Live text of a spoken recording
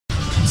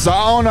So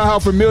I don't know how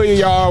familiar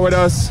y'all are with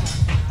us,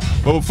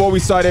 but before we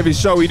start every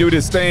show, we do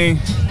this thing.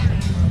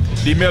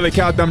 D-Millie,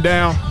 count them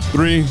down.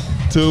 3,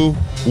 2,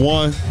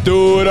 1.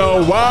 Through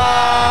the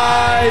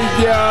wire.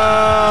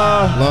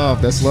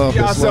 Love, that's love.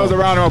 Give That's ourselves a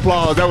love. round of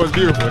applause. That was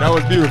beautiful. That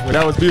was beautiful.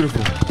 That was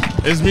beautiful.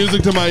 It's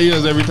music to my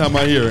ears every time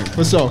I hear it.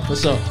 For sure, for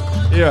sure.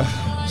 Yeah.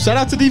 Shout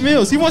out to D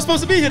Mills. He wasn't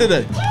supposed to be here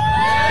today.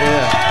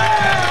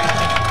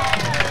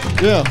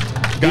 Yeah.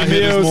 Got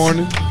here this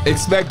morning.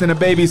 Expecting a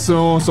baby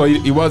soon, so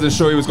he wasn't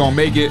sure he was gonna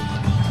make it.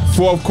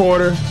 Fourth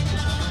quarter,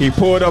 he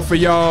pulled up for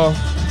y'all.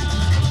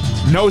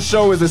 No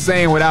show is the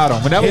same without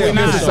him. Whenever we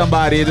miss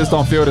somebody, it just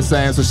don't feel the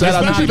same. So shout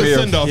out It's to not the D-Mills.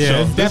 send-off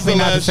show. it's This is the definitely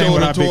not the last same show of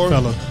the without Big tour,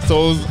 Fella.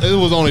 so it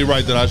was only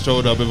right that I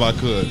showed up if I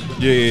could.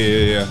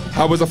 Yeah.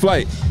 How was the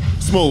flight?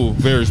 Smooth,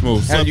 very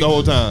smooth. Slept the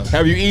whole time.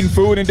 Have you eaten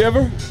food in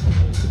Denver?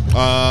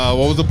 What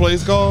was the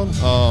place called?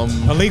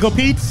 Illegal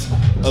Pete's?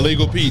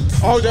 Illegal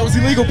Pete's. Oh, that was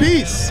Illegal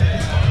Pete's.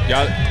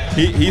 Y'all,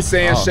 he's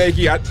saying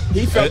shaky.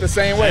 He felt the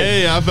same way.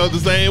 Hey, I felt the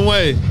same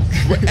way.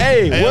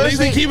 Hey, At where's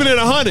least he keeping it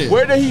 100.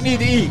 Where did he need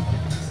to eat?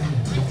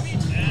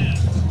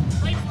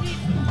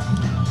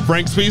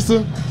 Frank's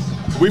Pizza.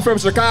 We from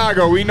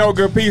Chicago. We know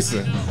good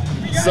pizza.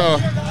 So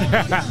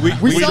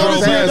We saw drove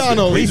this past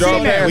McDonald's. it. We drove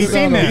seen that. past We it.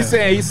 seen that. He's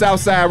saying he's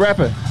Southside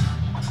repping.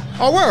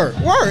 Oh, word.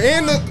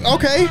 And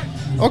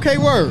okay,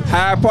 word.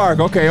 Hyde Park.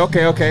 Okay. What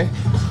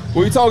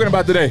are you talking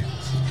about today?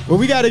 Well,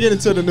 we got to get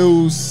into the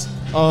news.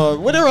 Well,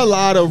 there are a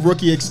lot of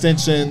rookie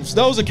extensions.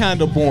 Those are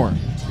kind of boring.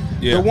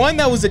 Yeah. The one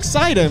that was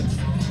exciting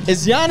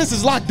is Giannis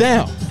is locked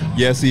down.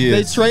 Yes, he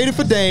They is. traded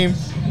for Dame,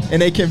 and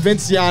they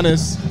convinced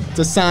Giannis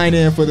to sign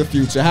in for the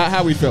future.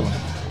 How we feeling?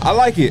 I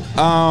like it.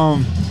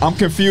 I'm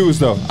confused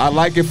though. I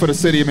like it for the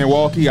city of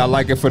Milwaukee. I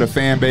like it for the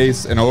fan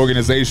base and the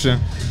organization.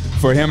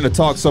 For him to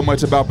talk so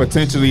much about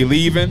potentially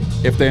leaving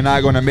if they're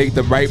not going to make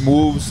the right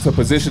moves to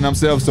position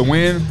themselves to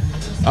win.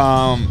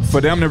 For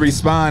them to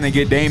respond and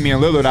get Damian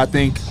Lillard, I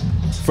think,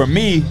 for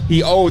me,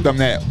 he owed them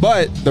that.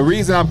 But the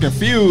reason I'm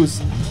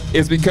confused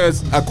is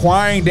because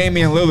acquiring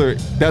Damian Lillard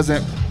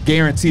doesn't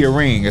guarantee a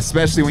ring,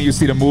 especially when you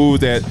see the move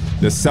that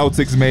the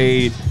Celtics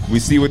made. We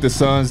see what the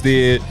Suns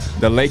did.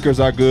 The Lakers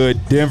are good.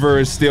 Denver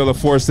is still a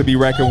force to be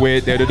reckoned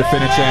with. They're the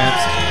defending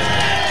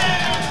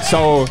champs.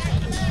 So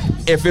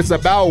if it's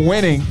about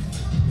winning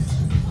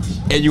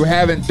and you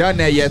haven't done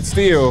that yet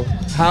still,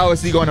 how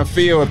is he going to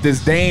feel if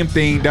this Dame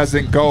thing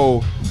doesn't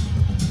go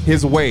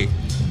his way?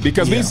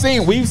 Because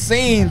we've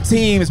seen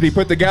teams be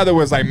put together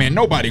where it's like, man,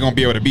 nobody going to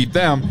be able to beat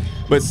them.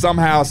 But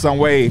somehow, some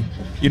way,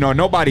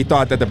 nobody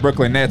thought that the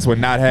Brooklyn Nets would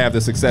not have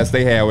the success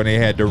they had when they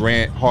had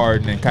Durant,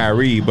 Harden, and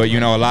Kyrie. But, a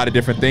lot of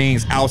different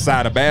things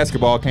outside of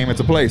basketball came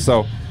into play.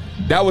 So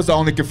that was the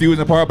only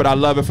confusing part, but I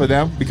love it for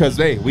them because,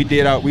 we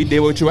did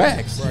what you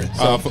asked. Right.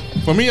 So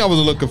for me, I was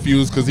a little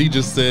confused because he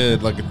just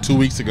said like 2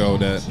 weeks ago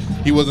that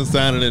he wasn't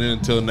signing it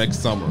until next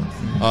summer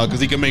because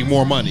he can make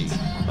more money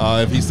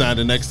if he signed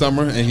it next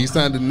summer, and he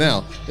signed it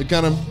now. It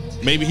kind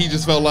of, maybe he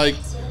just felt like,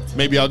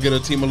 maybe I'll get a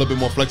team a little bit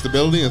more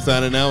flexibility and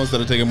sign it now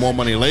instead of taking more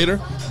money later.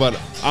 But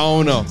I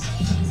don't know.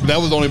 That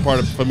was the only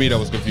part for me that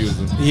was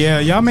confusing. Yeah,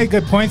 y'all make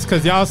good points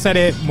because y'all said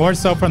it more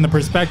so from the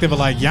perspective of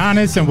like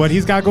Giannis and what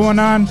he's got going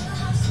on.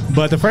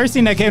 But the first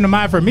thing that came to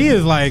mind for me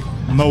is like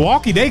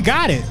Milwaukee, they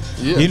got it.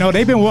 Yeah.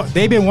 They've been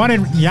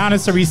wanting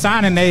Giannis to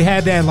resign, and they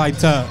had that like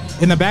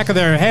in the back of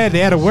their head, they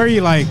had to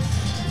worry like,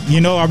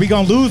 are we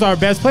gonna lose our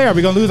best player? Are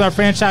we gonna lose our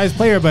franchise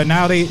player? But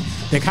now they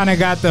kind of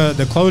got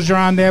the closure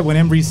on that with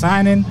him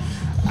resigning.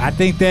 I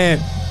think that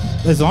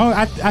as long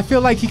I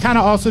feel like he kind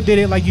of also did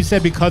it like you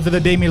said because of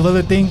the Damian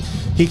Lillard thing.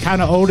 He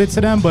kind of owed it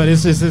to them, but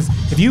it's just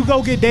if you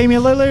go get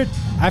Damian Lillard,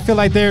 I feel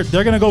like they're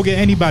gonna go get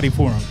anybody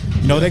for him.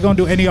 They're gonna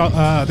do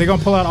they're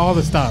gonna pull out all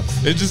the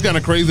stops. It's just kind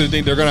of crazy to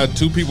think they're gonna have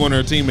 2 people on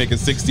their team making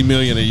 $60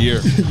 million a year.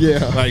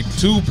 Yeah. Like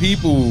 2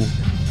 people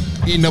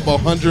eating up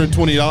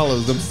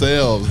 $120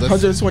 themselves. That's,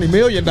 $120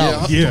 million.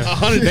 Yeah.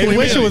 $120 They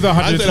wish it was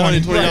I said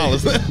 $120.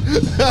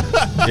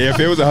 $120. Yeah, if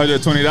it was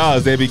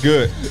 $120, they'd be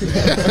good.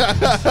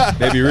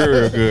 They'd be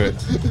real good.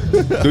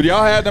 Do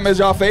y'all have them as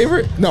y'all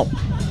favorite? No.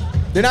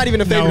 They're not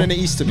even a favorite No. in the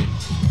East to me.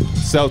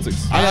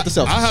 Celtics. I got the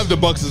Celtics. I have the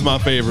Bucks as my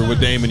favorite with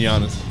Dame and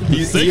Giannis.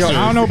 I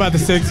don't know about the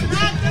Sixers. The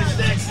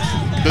Sixers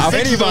don't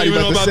anybody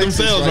even but know the about Sixers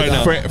themselves right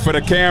right now. now. For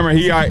the camera,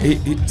 he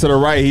to the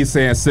right, he's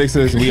saying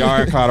Sixers. We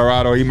are in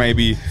Colorado. He may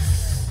be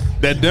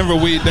That Denver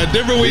weed hit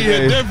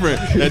different.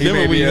 That he Denver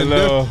may weed be hit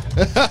different.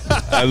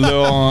 a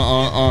little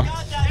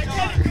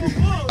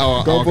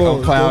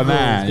on cloud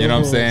nine. You know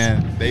what I'm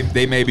saying?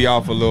 They may be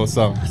off a little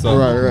something. So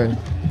Right.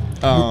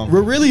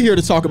 We're really here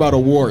to talk about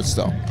awards,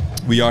 though.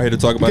 we are here to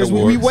talk about Because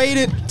awards. we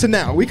waited to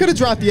now. We could have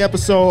dropped the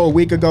episode a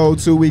week ago,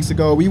 2 weeks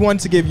ago. We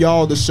wanted to give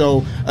y'all the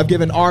show of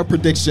giving our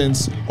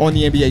predictions on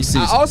the NBA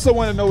season. I also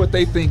want to know what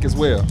they think as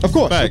well. Of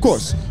course, Facts. of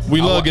course.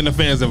 We love getting the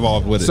fans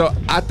involved with it. So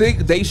I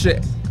think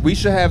we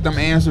should have them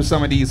answer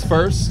some of these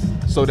first,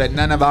 so that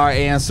none of our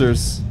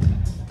answers.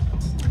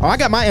 Oh, I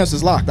got my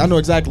answers locked. I know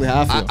exactly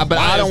how I feel. But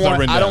I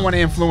don't want to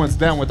influence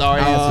them with our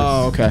answers.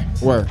 Oh, okay.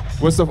 Word.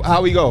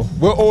 How we go?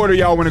 What order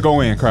y'all want to go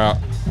in, crowd?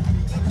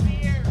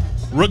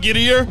 Rookie of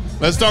the year?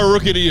 Let's start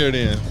Rookie of the year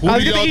then. Who I'll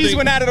do get y'all the easy think?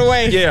 one out of the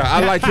way. Yeah, I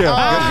like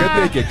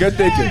him. Good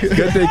thinking.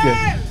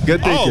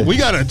 Good Oh, thinking. we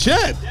got a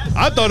chat.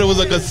 I thought it was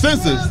a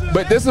consensus.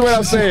 But this is what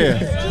I'm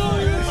saying.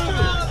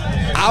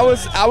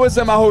 I was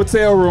in my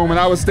hotel room and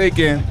I was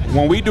thinking,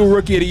 when we do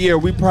Rookie of the Year,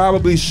 we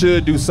probably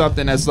should do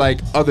something that's like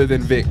other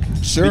than Vic.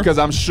 Sure. Because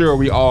I'm sure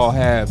we all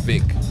have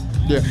Vic.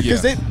 Yeah,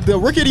 because the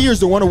Rookie of the Year is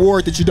the one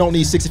award that you don't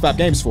need 65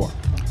 games for.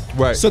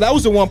 Right. So that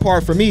was the one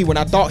part for me when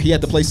I thought he had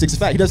to play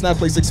 65. He doesn't have to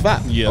play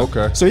 65. Yeah.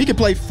 Okay. So he could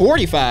play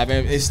 45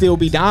 and still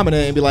be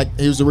dominant and be like,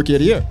 he was the Rookie of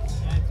the Year.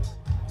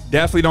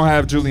 Definitely don't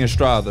have Julian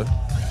Strother.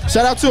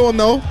 Shout out to him,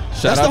 though.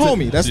 That's the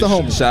homie. That's the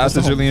homie. Shout out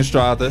to Julian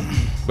Strother.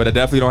 But I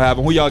definitely don't have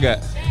him. Who y'all got?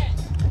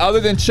 Other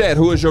than Chet,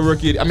 who is your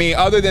rookie?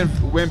 Other than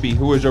Wemby,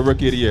 who is your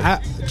Rookie of the Year?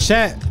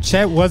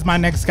 Chet was my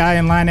next guy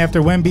in line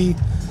after Wemby.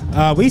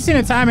 We've seen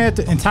it time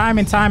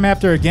and time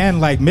after again,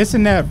 like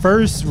missing that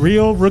first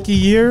real rookie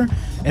year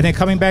and then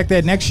coming back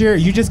that next year,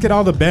 you just get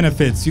all the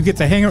benefits. You get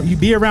to you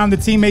be around the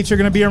teammates you're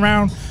going to be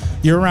around.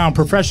 You're around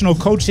professional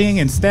coaching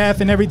and staff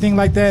and everything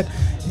like that.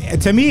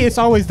 To me, it's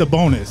always the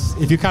bonus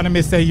if you kind of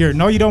miss that year.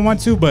 No, you don't want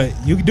to, but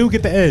you do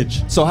get the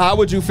edge. So how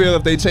would you feel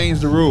if they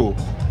changed the rule?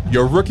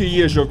 Your rookie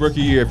year is your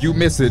rookie year. If you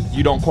miss it,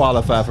 you don't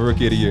qualify for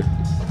Rookie of the Year.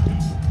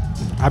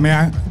 I mean,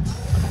 I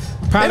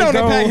They probably don't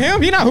impact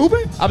him. He not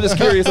hooping. I'm just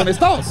curious on his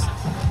thoughts.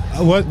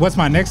 What's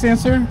my next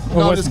answer? Or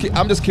No, what's-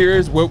 I'm just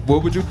curious. What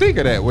would you think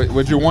of that?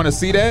 Would you want to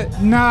see that?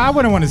 No, I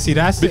wouldn't want to see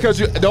that. Because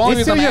the only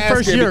It's reason I'm still your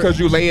first asking year. because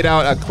you laid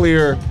out a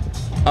clear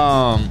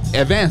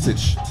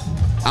advantage.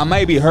 I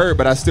may be hurt,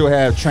 but I still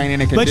have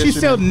training and But conditioning. you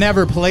still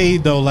never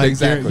played though, like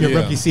Exactly, your yeah.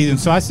 rookie season.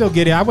 So I still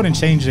get it. I wouldn't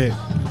change it,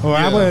 or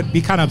I Yeah. would be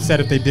kind of upset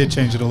if they did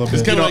change it a little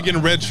It's bit. kind of like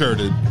getting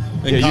redshirted.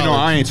 Yeah, you know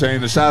I ain't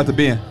changing it. Shout out to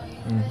Ben.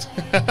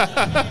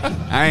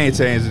 I ain't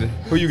changing it.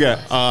 Who you got?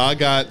 I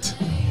got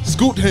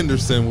Scoot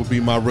Henderson will be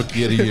my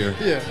Rookie of the Year.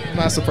 Yeah,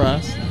 not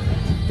surprised.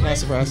 Not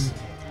surprised.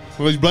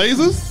 Which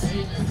Blazers?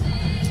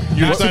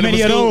 You Not too excited many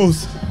for of Scoot?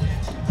 those.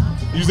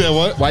 You said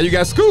what? Why you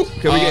got Scoop?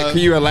 Can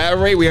you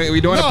elaborate? We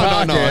doing a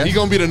podcast. No. He's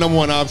gonna be the number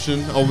one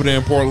option over there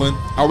in Portland.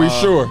 Are we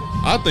sure?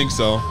 I think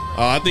so.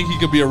 I think he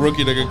could be a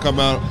rookie that could come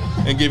out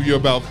and give you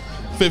about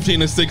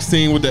 15 to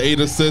 16 with the 8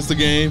 assists a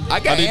game. I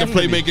got think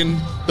Anthony.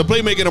 the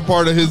playmaking a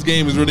part of his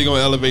game is really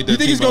gonna elevate that. You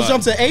think he's team a gonna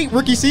lot. jump to 8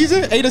 rookie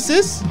season, 8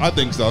 assists? I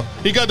think so.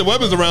 He got the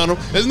weapons around him.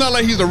 It's not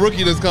like he's a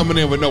rookie that's coming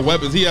in with no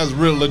weapons. He has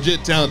real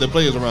legit talented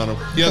players around him.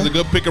 He has a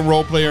good pick and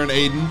roll player in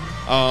Aiden,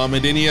 and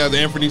then he has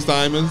Anthony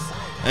Simons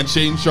and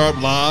Shaden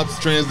Sharp lobs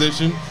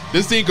transition.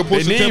 This team can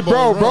push They the need tempo.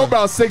 bro and run.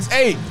 about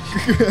 6'8".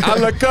 I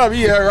look up,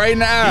 right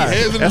now. He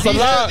has- That's a he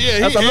lot. has- yeah, he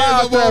That's a has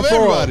lot above there for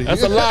everybody. him.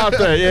 That's a lot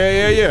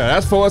there. Yeah.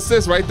 That's 4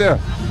 assists right there.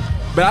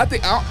 But I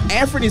think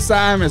Anthony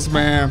Simons,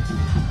 man,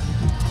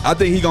 I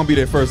think he's gonna be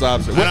their first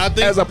option. And I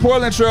think- as a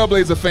Portland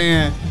Trailblazer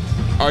fan,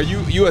 are you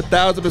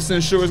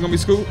 1,000% sure it's gonna be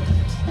Scoot?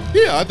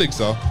 Yeah, I think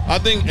so. I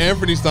think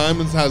Anthony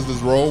Simons has this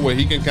role where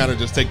he can kind of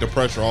just take the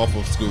pressure off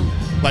of Scoot.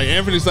 Like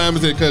Anthony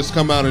Simons can just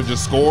come out and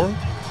just score.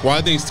 Well,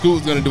 I think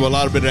Scoot's going to do a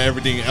lot of bit of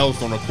everything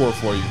else on the court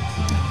for you.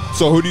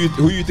 So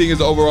who you think is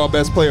the overall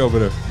best player over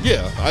there?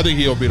 Yeah, I think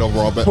he'll be the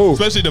overall best, Who?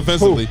 especially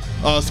defensively.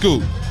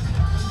 Scoot.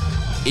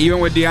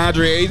 Even with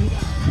DeAndre Ayton?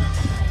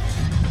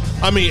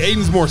 I mean,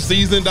 Aiden's more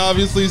seasoned,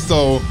 obviously,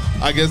 so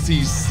I guess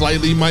he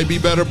slightly might be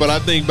better. But I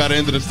think by the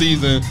end of the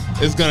season,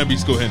 it's going to be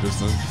Scoot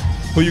Henderson.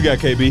 Who you got,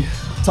 KB?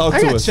 Talk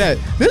I to got us. Chet.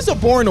 This is a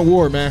boring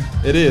award, man.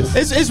 It is.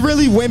 It's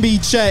really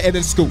Wemby, Chet, and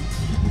then Scoop.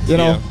 You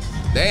know? Yeah.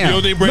 Damn. You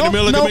don't think Brandon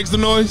Miller can make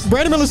some noise?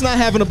 Brandon Miller's not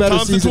having a better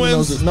Thompson season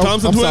twins? than those. No,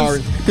 Thompson I'm twins?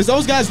 sorry. Because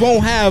those guys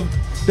won't have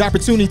the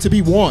opportunity to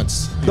be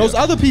ones. Those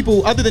other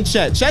people, other than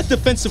Chet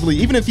defensively,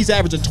 even if he's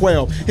averaging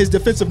 12, his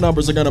defensive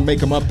numbers are going to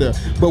make him up there.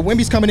 But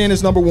Wemby's coming in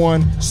as number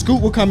one.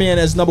 Scoot will come in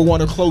as number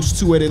one or close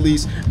to it at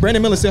least.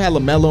 Brandon Miller still had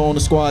LaMelo on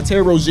the squad.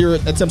 Terry Rozier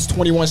attempts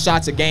 21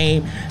 shots a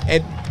game.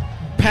 And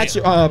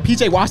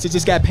PJ Washington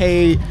just got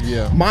paid.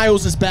 Yeah.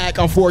 Miles is back,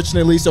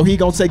 unfortunately, so he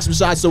gonna take some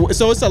shots. So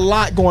it's a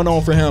lot going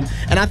on for him.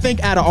 And I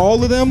think out of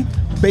all of them,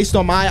 based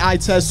on my eye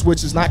test,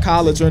 which is not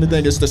college or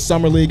anything, it's the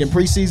summer league and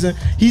preseason,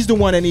 he's the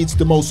one that needs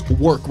the most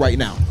work right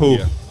now. Who?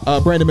 Yeah.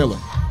 Brandon Miller.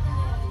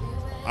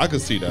 I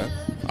could see that.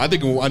 I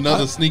think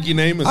another sneaky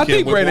name is I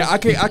think Kent Brandon.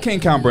 Whitmore. I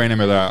can't count Brandon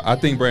Miller out. I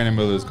think Brandon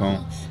Miller is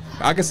gone.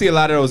 I can see a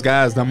lot of those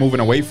guys that I'm moving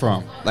away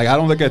from. Like I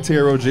don't look at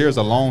Terry Rozier as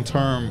a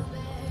long-term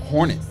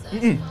Hornet.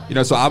 You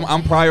know, so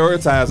I'm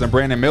prioritizing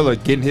Brandon Miller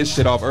getting his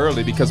shit off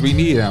early because we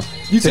need him.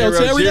 You tell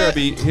Terry that?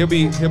 He'll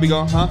be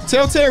gone, huh?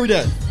 Tell Terry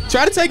that.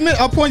 Try to take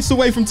points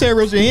away from Terry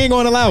Rozier. He ain't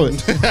gonna allow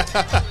it.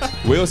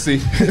 We'll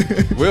see.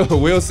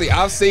 we'll see.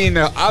 I've seen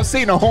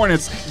the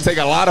Hornets take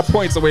a lot of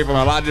points away from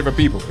a lot of different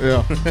people.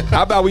 Yeah.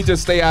 How about we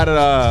just stay out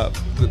of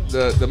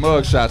the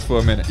mug shots for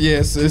a minute?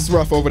 Yes, it's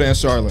rough over there in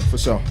Charlotte for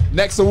sure.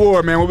 Next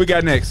award, man. What we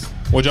got next?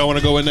 What y'all want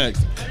to go with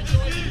next?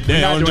 We're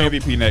Yeah, not doing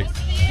MVP next.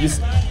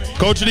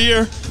 Coach of the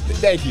year?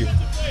 Thank you.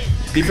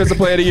 Defensive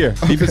player of the year.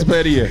 Defensive player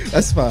of the year.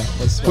 That's fine.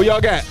 Who y'all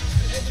got?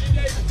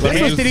 Let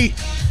me Anthony,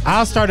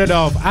 I'll start it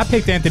off. I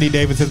picked Anthony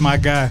Davis as my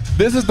guy.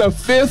 This is the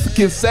 5th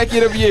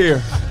consecutive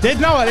year.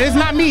 No, it's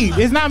not me.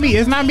 It's not me.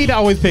 It's not me to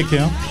always pick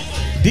him.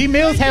 D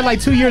Mills had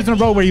like 2 years in a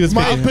row where he was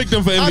I picked. picked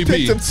him for MVP. I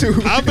picked him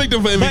too. I picked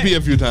him for MVP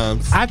a few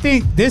times. I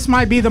think this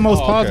might be the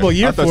most plausible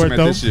year I thought for you it, meant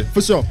though. this year.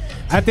 For sure.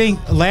 I think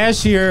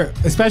last year,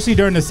 especially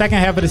during the second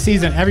half of the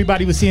season,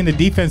 everybody was seeing the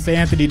defense that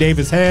Anthony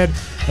Davis had,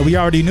 and we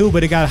already knew,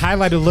 but it got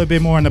highlighted a little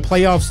bit more in the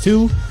playoffs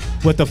too,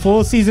 with the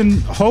full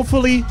season,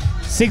 hopefully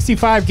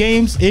 65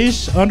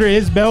 games-ish under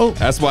his belt.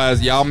 That's why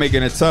y'all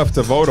making it tough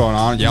to vote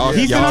on. Y'all,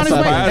 He's been y'all on his way.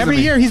 surprising Every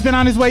me. year, he's been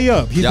on his way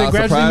up. He's Y'all been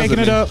gradually surprising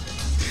making it me. up.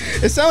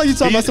 It sounds like you're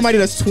talking about somebody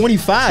that's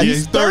 25. Yeah,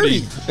 he's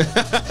 30.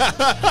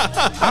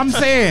 I'm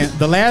saying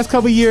the last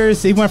couple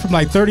years, he went from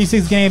like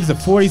 36 games to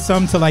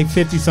 40-something to like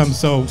 50-something.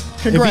 So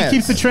Congrats. if he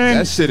keeps the trend,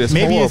 That shit is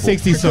maybe horrible.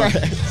 it's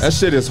 60-something. That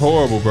shit is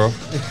horrible, bro.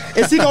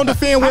 Is he going to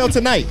defend well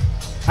tonight?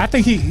 I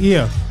think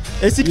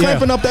Is he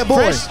clamping up that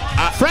boy?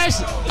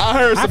 Fresh. I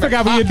heard. I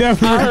forgot we were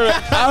definitely.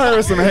 I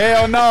heard some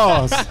hell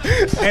no's.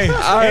 Hey,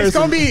 heard it's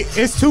gonna be.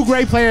 It's two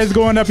great players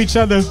going up each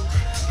other.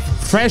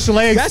 Fresh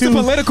legs. That's too. a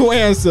political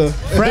answer.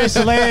 Fresh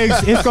legs.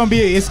 It's gonna be.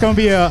 It's gonna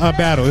be a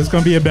battle. It's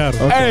gonna be a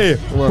battle. Hey,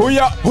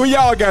 who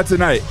y'all got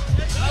tonight?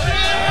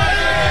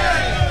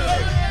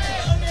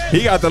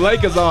 He got the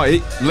Lakers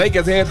on.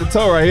 Lakers head to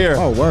toe right here.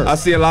 Oh, word. I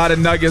see a lot of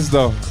nuggets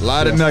though. A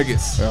lot of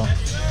nuggets. Yeah.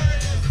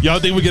 Y'all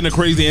think we're getting a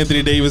crazy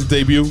Anthony Davis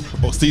debut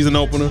or season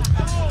opener?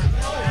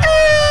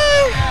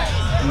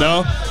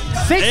 No?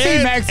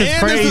 16 max is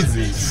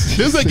crazy. This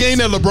is a game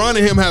that LeBron and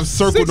him have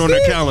circled on their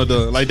 16?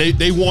 calendar. Like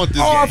they want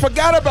this Oh, I game.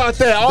 forgot about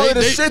that. All of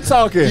the shit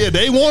talking. Yeah,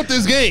 they want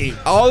this game.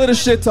 All of the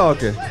shit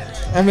talking.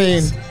 I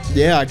mean,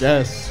 yeah, I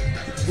guess.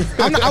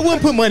 I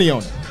wouldn't put money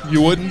on it.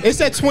 You wouldn't?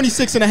 It's at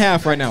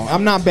 26.5 right now.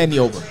 I'm not betting the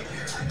over.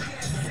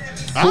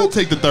 I'll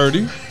take the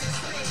 30.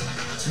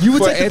 You would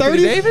For take the Anthony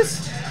 30?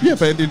 Davis? Yeah,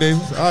 for Anthony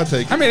Davis, I'll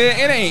take it. I mean,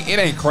 it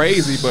ain't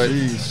crazy, but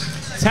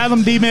Tell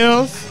him D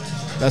Mills.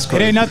 That's It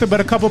crazy. ain't nothing but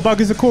a couple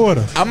buckets a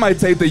quarter. I might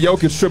take the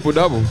Jokic triple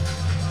double.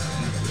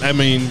 I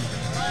mean,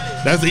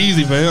 that's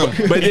easy for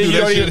him. But then He do you that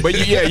don't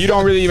shit. even, you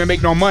don't really even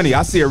make no money.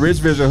 I see a Rich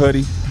Vision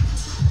hoodie.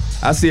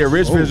 I see a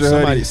Rich Oh,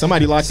 Vision hoodie.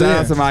 somebody locked Shout in.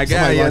 out to my guy,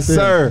 Somebody yes locked in.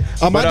 sir.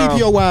 My But,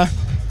 DPOY,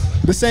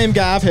 the same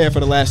guy I've had for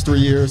the last 3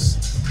 years.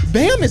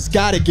 Bam has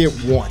got to get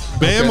one.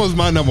 Bam was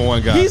my number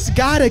one guy. He's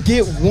got to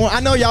get one. I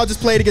know y'all just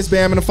played against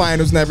Bam in the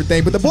finals and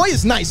everything, but the boy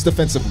is nice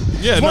defensively.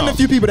 Yeah, He's one no. of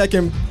the few people that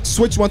can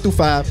switch 1 through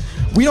 5.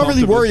 We don't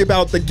really Comfortable. worry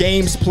about the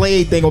games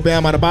played thing on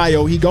Bam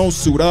Adebayo. He gonna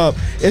suit up.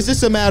 It's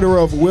just a matter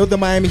of will the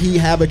Miami Heat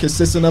have a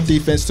consistent enough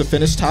defense to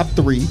finish top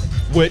 3,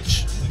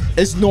 Which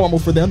it's normal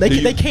for them. They Do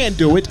you- can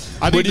do it.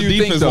 I think do the you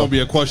think, defense though? won't be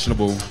a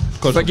questionable.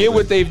 Forget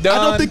what they've done.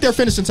 I don't think they're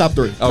finishing top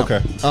 3.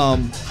 Okay.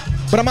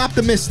 But I'm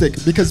optimistic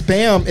because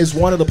Bam is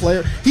one of the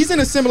players. He's in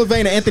a similar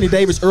vein to Anthony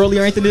Davis,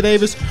 earlier Anthony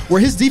Davis, where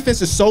his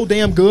defense is so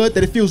damn good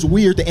that it feels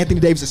weird that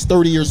Anthony Davis is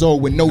 30 years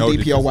old with no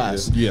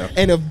DPOYs. defense, yeah.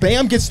 And if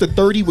Bam gets to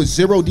 30 with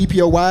 0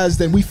 DPOYs,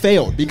 then we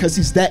failed because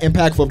he's that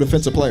impactful of a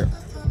defensive player.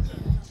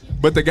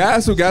 But the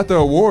guys who got the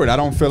award, I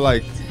don't feel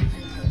like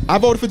I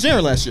voted for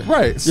Jaren last year.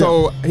 right.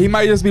 So he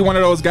might just be one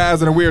of those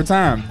guys in a weird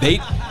time.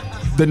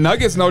 The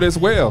Nuggets know this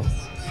well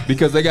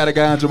because they got a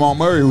guy in Jamal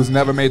Murray who's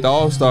never made the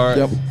All-Star.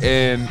 Yep.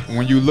 And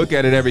when you look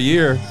at it every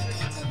year,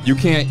 you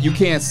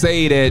can't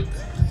say that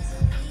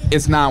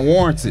it's not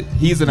warranted.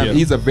 He's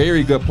a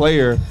very good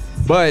player,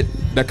 but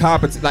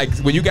the like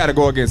when you got to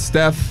go against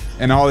Steph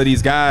and all of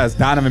these guys,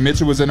 Donovan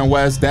Mitchell was in the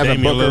West, Devin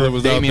Damian Booker, Lillard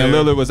was out Damian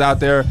there. Lillard was out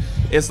there.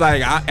 It's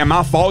like, am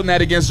I faulting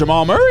that against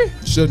Jamal Murray?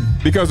 Shouldn't.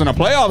 Because when the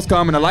playoffs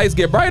come and the lights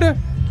get brighter,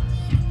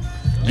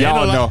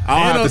 y'all know.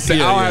 I don't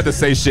have to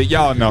say shit.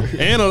 Y'all know.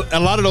 And a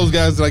lot of those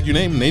guys, like you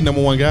named, they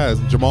number one guys.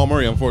 Jamal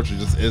Murray,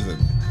 unfortunately, just isn't.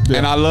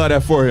 And I love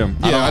that for him.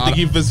 Yeah, I think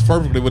he fits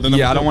perfectly with the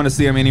number. I don't want to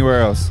see him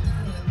anywhere else.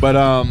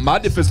 But my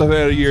defensive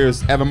player of the year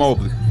is Evan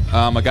Mobley,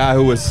 a guy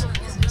who was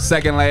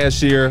second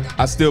last year.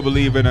 I still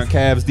believe in the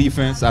Cavs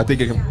defense. I think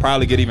it can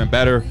probably get even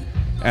better.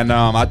 And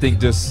I think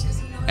just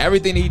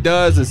everything he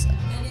does is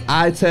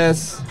eye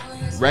tests,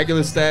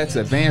 regular stats,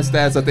 advanced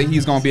stats. I think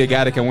he's going to be a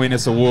guy that can win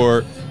this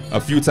award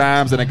a few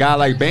times. And a guy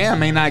like Bam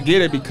may not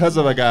get it because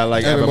of a guy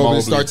like Evan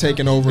Mobley. Start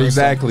taking over. and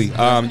Exactly.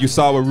 stuff. You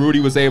saw what Rudy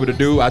was able to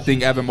do. I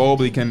think Evan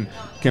Mobley can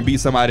be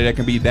somebody that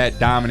can be that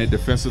dominant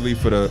defensively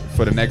for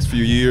the next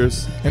few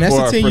years. And that's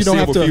for the a team you don't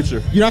have to. foreseeable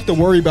future. You don't have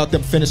to worry about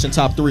them finishing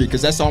top 3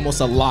 because that's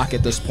almost a lock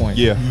at this point.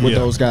 Yeah. with Yeah.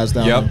 those guys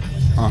down Yep.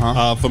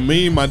 there. For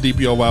me, my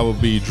DPOY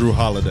would be Drew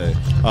Holiday.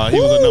 He was a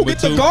Ooh, number get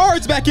 2. the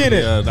guards back in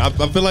it. Yeah,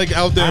 I feel like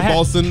out there in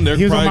Boston, they're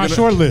he was on probably my gonna,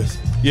 short list.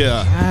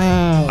 Yeah.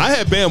 Wow. I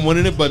had Bam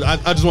winning it, but I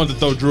just wanted to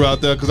throw Drew out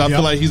there because I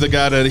feel like he's a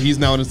guy that he's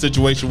now in a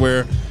situation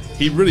where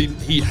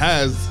he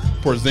has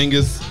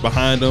Porzingis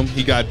behind him.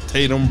 He got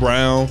Tatum,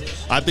 Brown.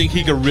 I think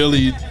he could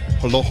really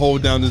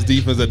hold down this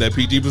defense at that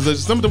PG position.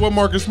 Similar to what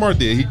Marcus Smart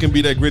did. He can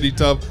be that gritty,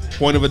 tough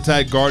point of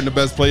attack, guarding the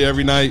best player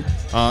every night.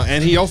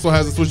 And he also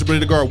has the switchability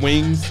to guard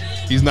wings.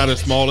 He's not as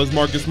small as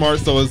Marcus Smart,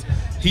 so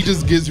he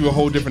just gives you a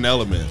whole different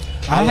element.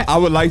 I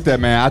would like that,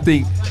 man. I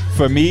think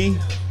for me,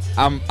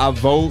 I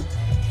vote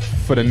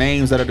for the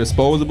names that are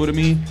disposable to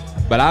me.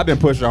 But I've been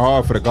pushing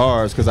hard for the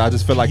guards because I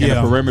just feel like in a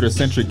Yeah.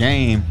 perimeter-centric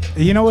game,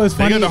 You know what's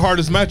They funny? got the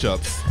hardest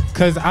matchups.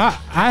 Because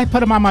I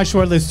put him on my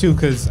short list too,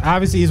 because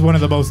obviously he's one of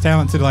the most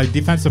talented like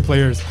defensive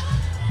players.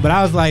 But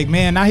I was like,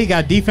 man, now he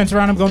got defense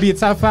around him, gonna be a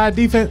top 5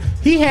 defense.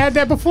 He had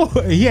that before.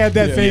 He had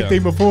that same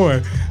thing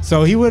before.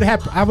 So he would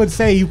have. I would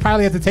say you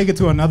probably have to take it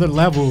to another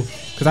level.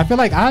 Because I feel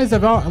like eyes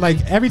have all, like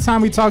every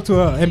time we talk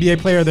to an NBA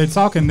player, they're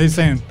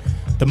saying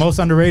the most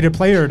underrated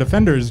player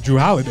defender is Drew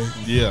Holiday.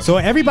 Yeah. So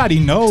everybody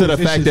knows to the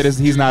fact that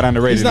he's not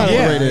underrated. He's not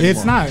anymore. underrated.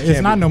 it's not.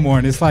 It's not no more.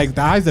 And it's like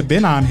the eyes have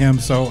been on him.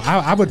 So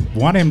I would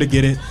want him to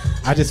get it.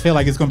 I just feel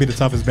like it's gonna be the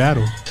toughest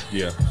battle.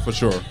 Yeah, for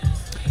sure.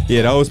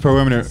 Yeah, those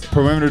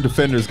perimeter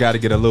defenders got to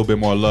get a little bit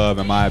more love,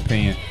 in my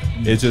opinion.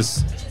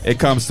 It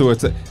comes to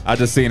it. I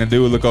just seen a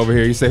dude look over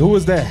here. He said, "Who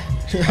was that?"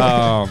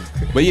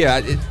 But yeah,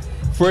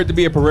 for it to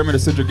be a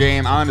perimeter-centric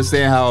game, I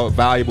understand how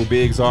valuable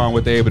bigs are and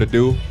what they're able to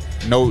do.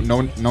 No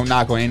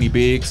knock on any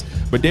bigs.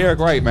 But Derek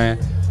Wright, man.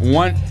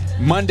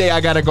 Monday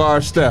I got to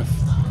guard Steph.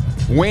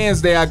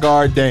 Wednesday I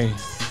guard Dame.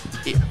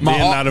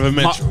 Donovan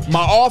Mitchell. My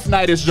off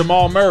night is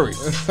Jamal Murray.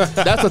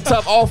 That's a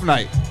tough off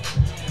night.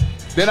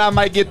 Then I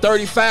might get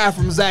 35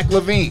 from Zach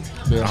LaVine.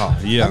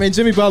 Yeah. I mean,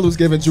 Jimmy Butler was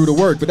giving Drew the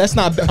work, but that's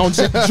not on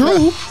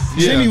Drew.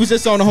 Jimmy was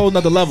just on a whole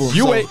nother level.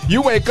 You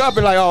wake up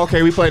and like, oh,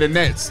 okay, we play the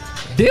Nets.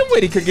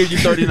 Dinwiddie could give you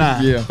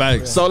 39. Yeah.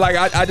 Thanks. So like,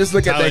 I just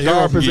look at Tyler that Hero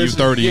guard can give you position.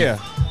 30. Yeah.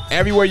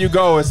 Everywhere you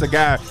go, it's a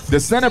guy. The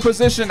center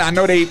position, I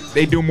know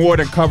they do more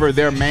than cover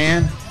their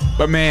man,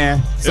 but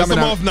man, It's some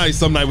off night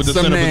some night with the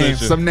center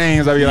position. Some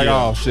names, I'll be like,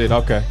 Yeah. oh shit,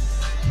 okay.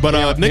 But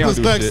They don't Nicholas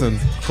do Claxton.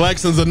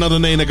 Claxton's another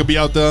name that could be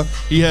out there.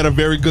 He had a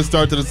very good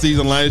start to the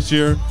season last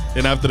year,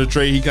 and after the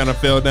trade, he kind of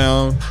fell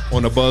down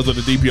on the buzz of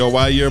the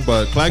DPOY year.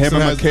 But Claxton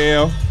Him and has,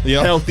 McHale,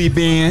 Yep. healthy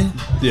Ben.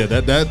 yeah,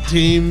 that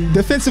team,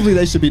 Defensively,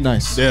 they should be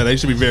nice. yeah, they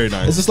should be very It's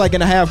nice. just like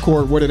in a half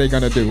court, what are they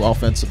going to do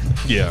offensively?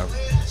 Yeah,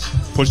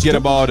 push Get a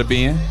ball to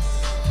Ben.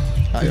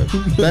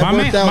 That My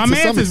worked out man to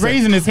some is extent.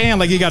 raising his hand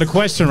like he got a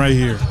question right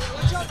here.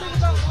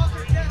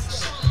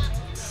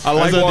 I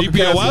like As a Walker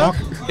DPOY?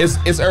 Kessler.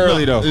 It's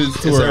early though.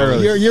 it's too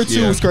early. Year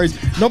 2 Yeah. was crazy.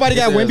 Nobody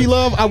got It's Wemby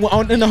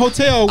love. In the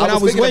hotel when I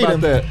was thinking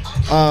waiting. about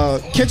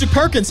that. Kendrick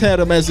Perkins had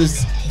him as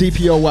his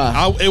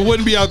DPOY. It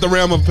wouldn't be out the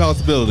realm of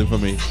possibility for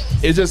me.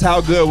 It's just how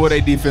good will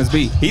their defense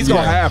be? He's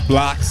gonna have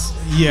blocks.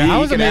 Yeah, He I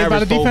was can amazed by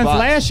the average 4 defense blocks.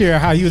 last year,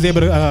 how he was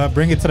able to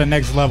bring it to the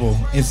next level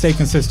and stay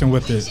consistent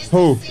with it.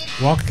 Who?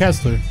 Walker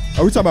Kessler.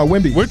 Are we talking about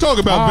Wemby? We're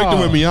talking about Oh.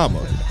 Victor Wembanyama.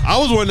 I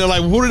was wondering,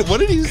 like, what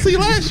did he see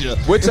last year?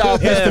 What y'all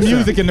It's the passed him?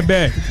 music in the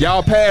back.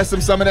 Y'all passed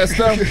him some of that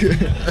stuff?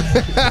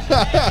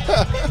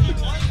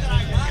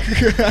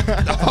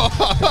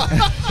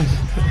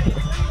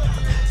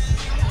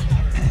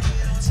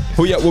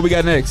 What we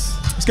got next?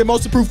 Let's get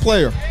most improved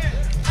player.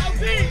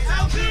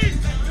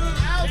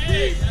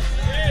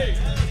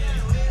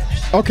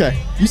 Okay,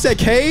 you said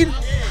Cade?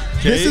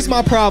 This is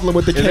my problem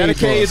with the Is Cade. that a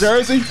Cade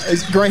clause. jersey?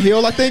 It's Grant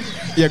Hill, I think.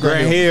 Yeah,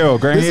 Grant Hill.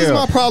 This is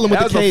my problem with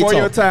that the Cade was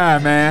before your talk.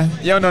 time, man.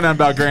 You don't know nothing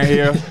about Grant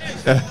Hill.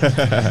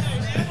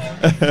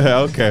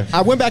 Okay.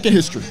 I went back in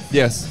history.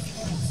 Yes.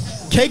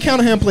 Cade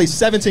Cunningham played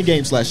 17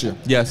 games last year.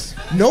 Yes.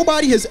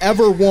 Nobody has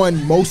ever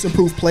won most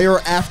improved player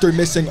after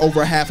missing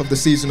over half of the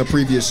season the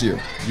previous year.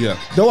 Yeah.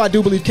 Though I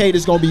do believe Cade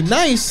is going to be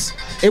nice,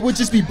 it would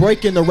just be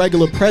breaking the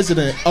regular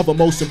precedent of a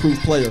most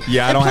improved player.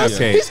 Yeah, I And don't plus, have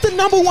Cade. He's the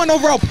number 1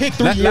 overall pick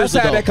 3 Let's years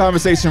have ago. that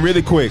conversation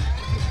really quick.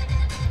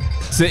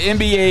 To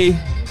NBA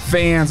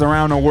fans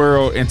around the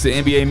world and to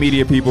NBA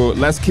media people,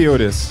 let's kill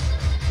this.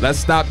 Let's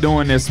stop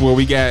doing this where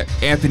we got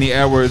Anthony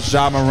Edwards,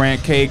 Ja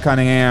Morant, Cade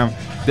Cunningham.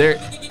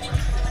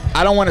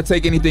 I don't want to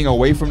take anything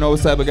away from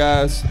those type of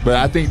guys, but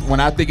I think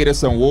when I think of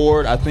this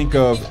award, I think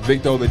of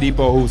Victor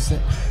Oladipo,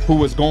 who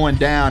was going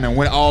down and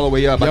went all the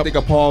way up. I Yep. think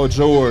of Paul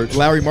George,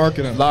 Larry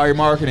Marketing.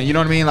 You know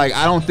what I mean? Like,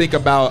 I don't think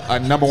about a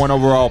number 1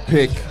 overall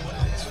pick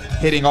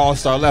hitting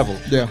all-star level.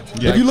 Yeah.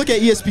 If you look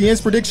at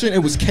ESPN's prediction, it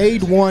was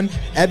Cade 1,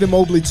 Evan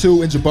Mobley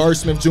 2, and Jabari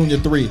Smith Jr.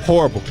 3.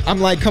 Horrible.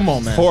 I'm like, come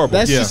on, man. Horrible.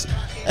 That's Yeah. just,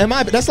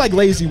 that's like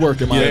lazy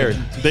work in my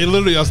opinion. They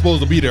literally are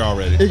supposed to be there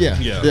already.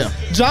 Yeah.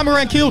 John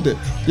Morant killed it,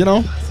 you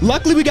know?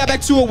 Luckily, we got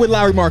back to it with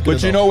Larry Marketing.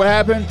 But you know what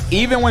happened?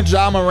 Even when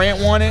Ja Morant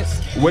won it,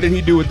 what did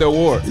he do with the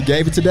award? He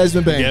gave it to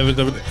Desmond Bain.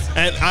 Yeah,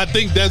 and I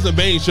think Desmond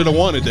Bain should have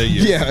won it that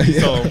year. Yeah.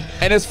 So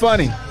And it's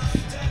funny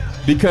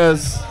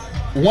because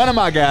one of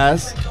my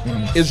guys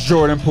is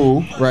Jordan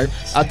Poole. Right.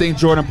 I think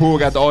Jordan Poole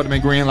got the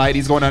ultimate green light.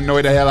 He's going to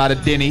annoy the hell out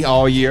of Denny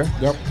all year.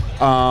 Yep.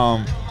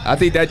 I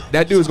think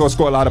that dude's going to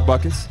score a lot of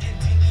buckets.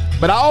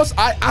 But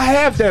I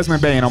have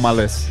Desmond Bain on my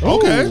list.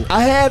 okay.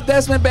 I have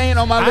Desmond Bain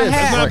on my list.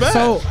 not bad.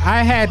 So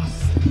I had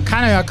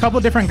kind of a couple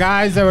different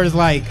guys that was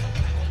like,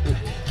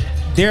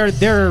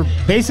 they're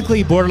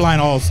basically borderline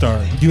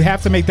all-star. You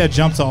have to make that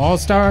jump to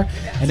all-star,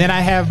 and then I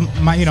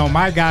have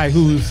my guy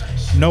who's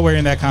nowhere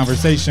in that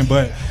conversation.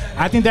 But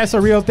I think that's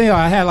a real thing.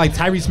 I had like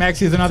Tyrese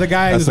Maxey is another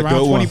guy That's who's a around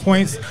good 20 one.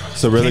 points.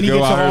 It's a really Can he good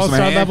get one. to I heard some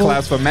all-star hand level?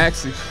 claps for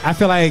Maxey. I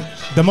feel like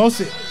the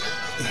most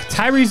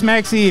Tyrese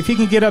Maxey, if he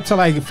can get up to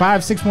like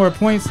 5-6 more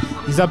points,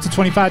 he's up to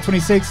 25,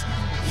 26.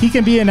 he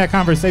can be in that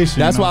conversation.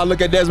 That's you know? why I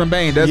look at Desmond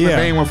Bain. Desmond Yeah.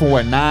 Bain went from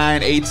what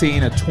 9,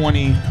 18 to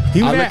 20.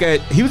 He was, I look at.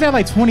 he was at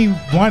like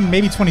 21,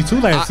 maybe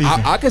 22 last season.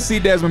 I could see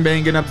Desmond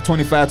Bain getting up to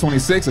 25,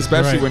 26,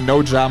 especially Right. with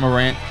no Ja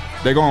Morant.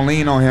 They're gonna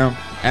lean on him,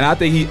 and I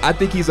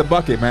think he's a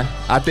bucket, man.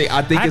 I think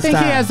it's think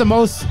time. he has the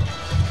most,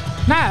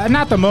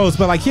 not the most,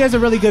 but like he has a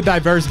really good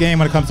diverse game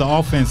when it comes to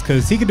offense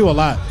because he can do a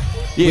lot.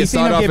 Yeah, We've seen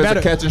started him off get as better.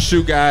 a catch and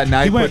shoot guy.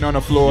 Now he's went- putting on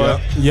the floor.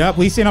 Yep,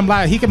 we seen him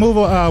live. He can move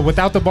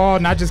without the ball,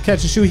 not just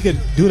catch and shoot. He could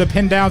do the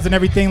pin downs and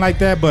everything like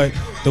that. But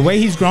the way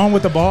he's grown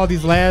with the ball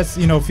these last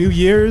few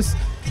years,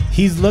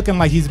 he's looking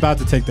like he's about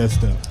to take that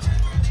step.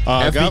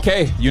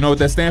 FBK, you know what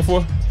that stands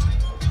for?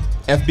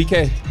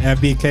 FBK.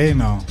 FBK,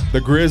 no.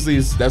 The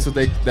Grizzlies. That's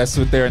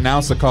what their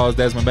announcer calls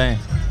Desmond Bain.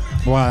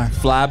 Why?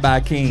 Fly by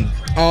King.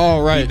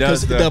 Oh, right. He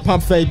does Because the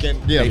pump fake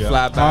and They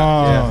fly by.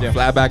 Oh. Yeah,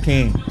 fly by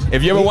King.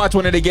 If you ever watch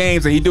one of the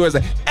games and he do it, it's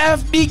like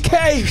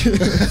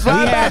FBK.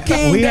 Fly by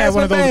King. We had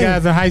one of those Desmond Bain.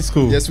 guys in high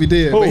school. Yes, we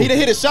did. Who? But he didn't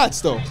hit his shots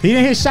though. He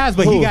didn't hit shots,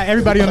 but he got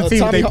everybody on the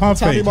team with their pump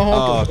Tommy fake.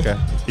 Mahonka.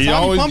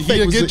 Oh, okay.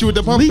 He'll get you with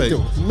the pump fake.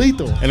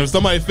 Lethal. And if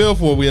somebody fell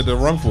for it, we had to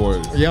run for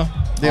it. Yeah.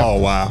 Oh,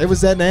 wow. It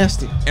was that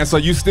nasty. And so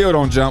you still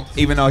don't jump,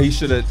 even though he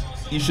should have.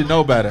 You should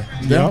know better.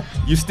 Yep.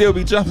 You still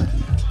be jumping.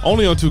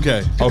 Only on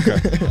 2K.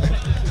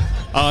 Okay.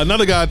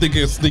 Another guy I think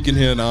is sneaking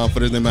in for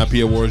this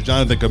MIP awards,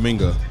 Jonathan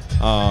Kuminga.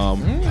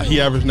 He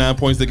averaged 9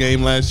 points a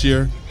game last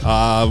year.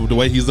 The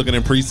way he's looking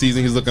in preseason,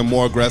 he's looking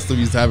more aggressive.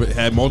 He's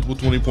had multiple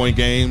 20-point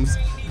games.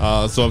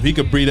 So if he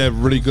could breathe that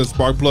really good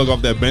spark plug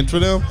off that bench for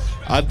them,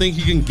 I think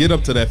he can get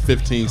up to that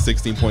 15,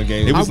 16-point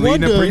game. He was I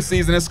leading in wonder-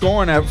 preseason and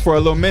scoring for a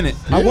little minute.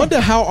 I wonder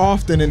how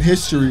often in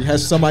history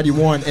has somebody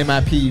won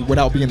MIP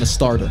without being the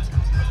starter.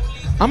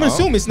 I'm gonna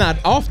assume it's not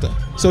often.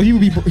 So he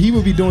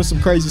would be doing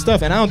some crazy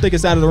stuff, and I don't think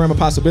it's out of the realm of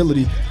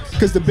possibility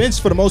because the bench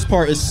for the most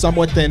part is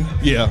somewhat thin.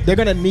 Yeah.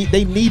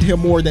 They need him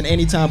more than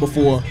any time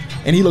before,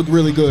 and he looked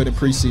really good in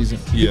preseason.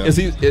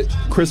 Yeah.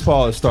 Chris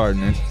Paul is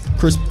starting. Eh?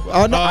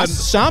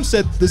 Sham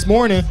said this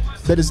morning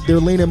that they're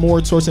leaning more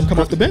towards him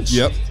coming off the bench.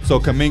 Yep. So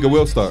Kuminga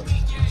will start.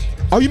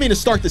 Oh, you mean to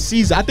start the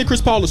season? I think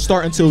Chris Paul will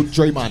start until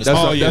Draymond is. That's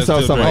Oh, how, yeah, that's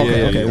how still somebody.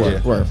 Draymond. Yeah, okay, yeah,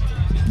 yeah. word.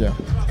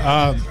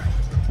 Yeah.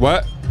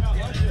 What?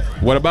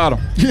 What about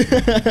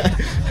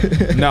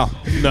him? No.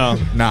 No.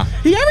 Nah.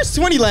 He averaged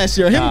 20 last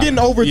year. Him getting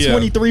over Yeah.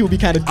 23 would be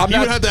kind of. He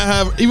would have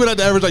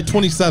to average like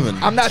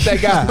 27. I'm not that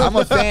guy. I'm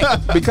a fan.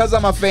 Because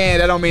I'm a fan,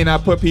 that don't mean I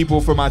put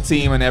people for my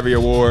team in every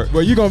award.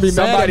 Well, you're gonna be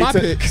mad at my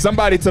pick.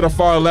 Somebody to the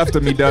far left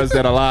of me does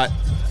that a lot.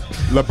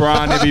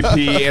 LeBron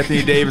MVP,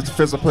 Anthony Davis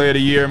Defensive Player of the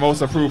Year,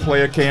 Most Improved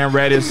Player Cam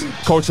Reddish,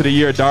 Coach of the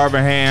Year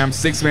Darvin Ham,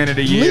 Sixth Man of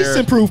the Year, Least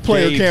improved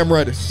player Cam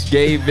Reddish.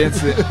 Gabe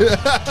Vincent.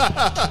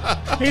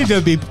 He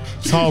just be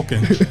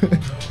talking.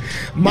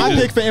 My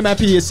pick for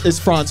MIP is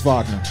Franz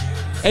Wagner.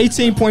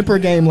 18 point per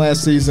game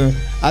last season.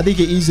 I think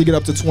he easily get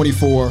up to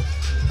 24.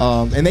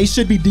 And they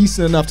should be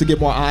decent enough to get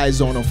more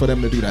eyes on him for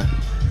them to do that.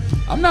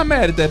 I'm not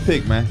mad at that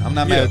pick, man. I'm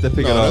not mad at that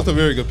pick at all. That's a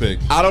very good pick.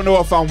 I don't know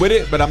if I'm with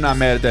it, but I'm not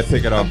mad at that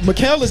pick at all.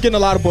 Mikal is getting a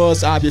lot of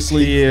buzz,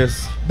 obviously. He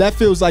is. That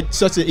feels like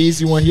such an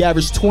easy one. He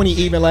averaged 20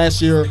 even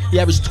last year. He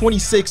averaged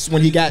 26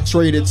 when he got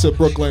traded to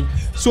Brooklyn.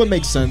 So it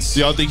makes sense. Do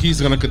y'all think he's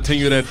going to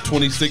continue that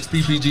 26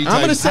 PPG type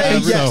I'm gonna say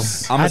average?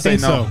 yes. I'm I gonna say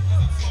think no. so.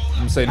 I'm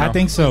gonna say no. I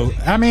think so.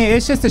 I mean,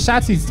 it's just the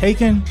shots he's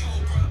taking,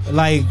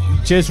 like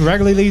just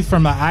regularly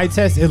from the eye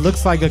test. It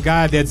looks like a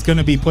guy that's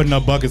gonna be putting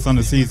up buckets on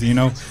the season. You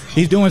know,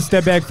 he's doing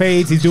step back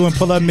fades. He's doing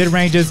pull up mid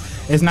ranges.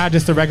 It's not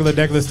just the regular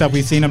stuff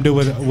we've seen him do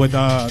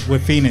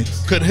with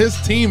Phoenix. Could his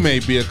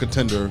teammate be a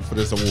contender for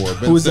this award?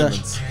 Ben Who is that?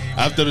 Simmons.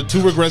 After the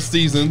 2 regress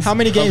seasons. How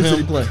many of games him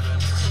did he play?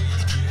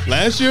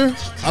 Last year?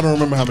 I don't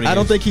remember how many. I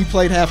don't games. think he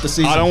played half the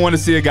season. I don't want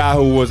to see a guy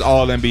who was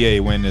All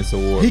NBA win this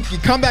award. He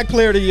comeback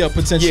player of the year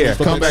potentially. Yeah,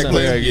 for comeback Ben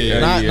player of Simmons.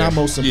 the year. Not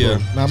most Yeah,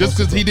 improved. Not just most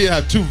because he improved. did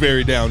have 2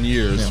 very down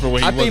years for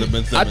what he I was at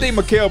Ben think Simmons.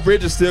 Mikal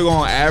Bridges still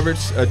gonna average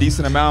a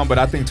decent amount, but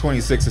I think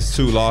 26 is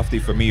too lofty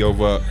for me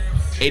over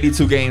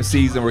 82 game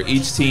season where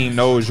each team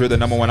knows you're the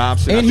number one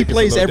option. I And he think it's a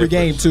plays little every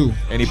game different.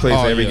 too. And he plays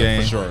Oh, every yeah,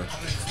 game for sure.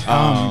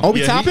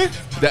 Obi Yeah, Toppin?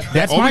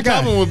 That's Obi my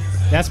guy. Toppin would-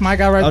 That's my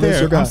guy right Oh, that's there.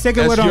 your guy. I'm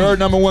sticking with That's him. your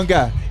number one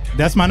guy.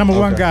 That's my number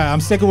one Okay. guy.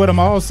 I'm sticking with him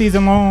all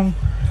season long.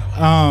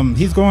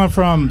 He's going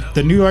from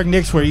the New York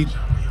Knicks where he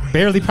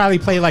barely probably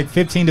played like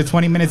 15 to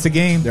 20 minutes a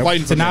game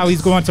Fighting to for now minutes.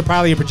 he's going to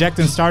probably a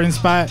projecting starting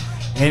spot.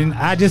 And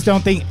I just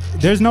don't think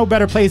there's no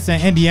better place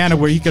than Indiana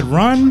where he could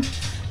run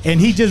and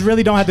he just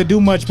really don't have to do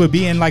much but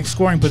be in like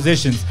scoring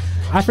positions.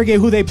 I forget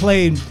who they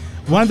played.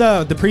 One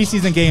of the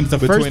preseason games, the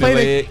Between first the play,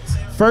 legs.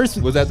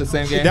 first Was that the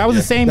same game? that was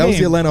Yeah. the same That game. was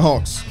the Atlanta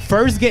Hawks.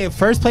 First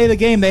play of the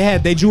game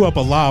they drew up a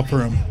lob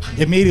for him.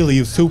 Immediately,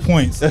 it was 2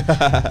 points.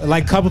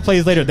 Like a couple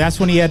plays later, that's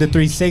when he had the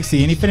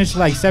 360, and he finished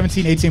like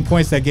 17, 18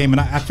 points that game. And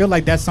I feel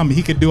like that's something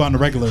he could do on the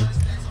regular.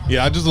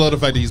 Yeah, I just love the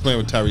fact that he's playing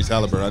with Tyrese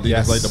Halliburton. I think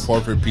Yes. it's like the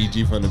perfect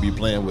PG for him to be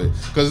playing with.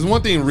 Because there's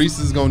one thing Reese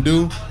is going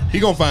to do. He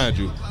going to find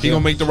you. He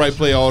going to make the right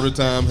play all the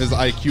time. His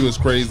IQ is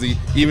crazy.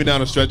 Even down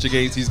the stretch of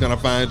games, he's going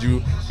to find you.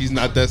 He's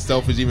not that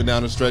selfish even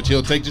down the stretch.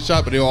 He'll take the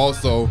shot, but he'll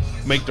also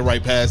make the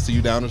right pass to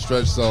you down the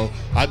stretch. So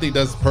I think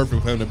that's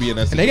perfect for him to be in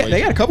that And situation.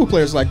 they got a couple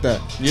players like that.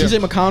 Yeah.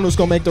 TJ McConnell's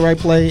gonna make the right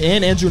play,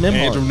 and Andrew Nembhard.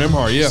 Andrew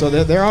Nembhard, yeah. So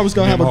they're always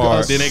gonna have a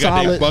Nembhard. good, Then they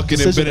got solid that bucket and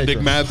decision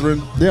Benedict maker.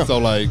 Mathurin. Yeah. So,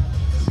 like,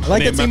 I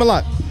like that team a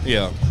lot.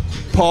 yeah.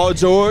 Paul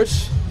George,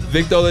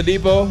 Victor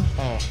Oladipo,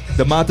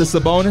 DeMontis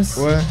Sabonis.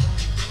 What?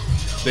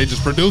 They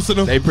just producing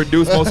them. They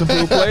produce most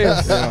improved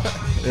players. Yeah.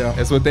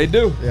 That's what they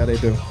do. Yeah, they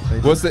do.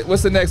 They do.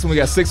 What's the next one? We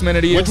got 6 men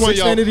of the year. Which one, Six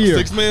y'all? man of the year.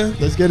 6 man?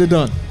 Let's get it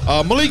done.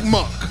 Malik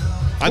Monk.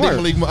 I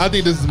Word.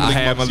 think this is Malik I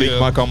have Monk's Malik year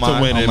Monk on to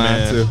mine, win it,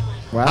 man. too.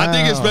 Wow. I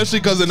think especially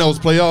because in those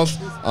playoffs,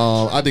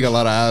 I think a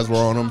lot of eyes were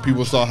on him.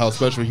 People saw how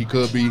special he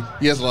could be.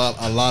 He has a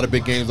lot of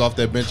big games off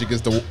that bench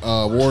against the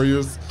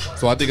Warriors.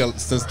 So I think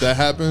since that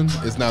happened,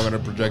 it's not going to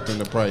project him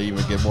to probably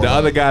even get more. The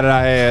other guy that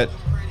I had,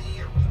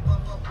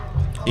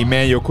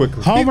 Emmanuel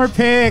Quickly. Homer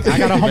pick. I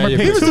got a Homer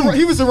pick too.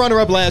 He was the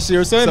runner-up last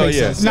year, so it So, makes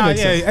yeah. sense. It No,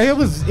 makes sense.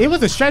 yeah, it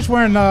was a stretch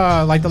where in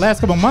like the last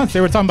couple months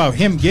they were talking about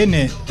him getting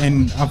it,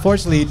 and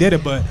unfortunately he did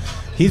it. But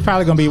he's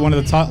probably gonna be one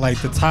of the top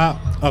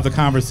of the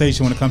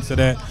conversation when it comes to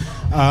that.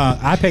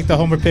 I picked the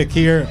Homer pick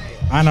here.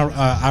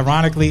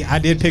 Ironically, I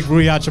did pick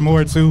Rui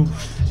Hachimura too.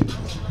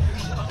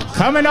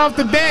 Coming off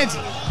the bench.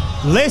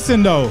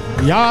 Listen though,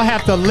 y'all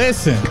have to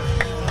listen.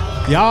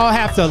 Y'all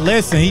have to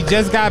listen. He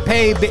just got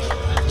paid.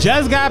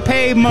 Just got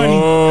paid money.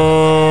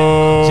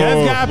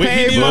 Just got We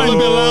paid need a money. little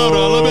bit louder, a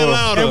little bit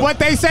louder. And what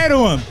they say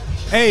to him,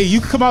 hey,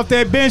 you can come off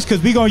that bench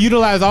because we going to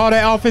utilize all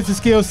that offensive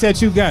skill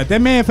set you got. That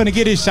man finna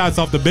get his shots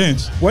off the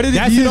bench. What did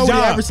That's do you his know what he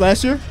job. averaged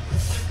last year?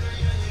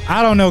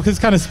 I don't know because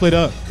it's kind of split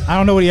up. I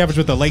don't know what he averaged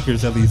with the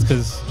Lakers at least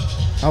because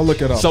I'll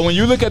look it up. So when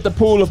you look at the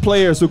pool of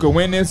players who could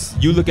win this,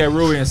 you look at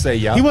Rui and say,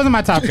 yeah. he wasn't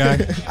my top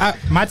guy.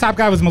 My top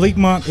guy was Malik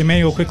Monk,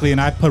 Emmanuel Quickly, and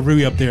I put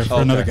Rui up there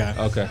for another guy.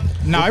 Okay.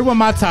 No, he wasn't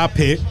my top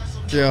pick.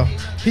 yeah,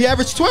 he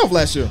averaged 12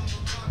 last year.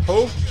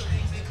 Who?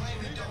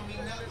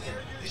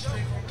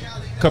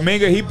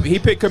 Kuminga, he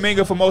picked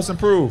Kuminga for most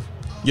improved.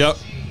 Yep.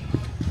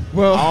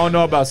 Well, I don't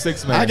know about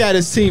 6 man. I got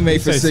his teammate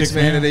for say six six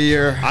man man? of the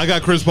year. I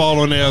got Chris Paul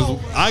on there.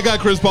 I got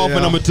Chris Paul for Yeah.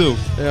 number 2.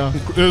 Yeah.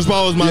 Chris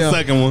Paul was my Yeah.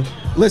 second one.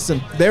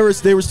 Listen, there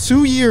was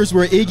 2 years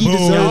where Iggy Boom.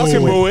 deserved Y'all to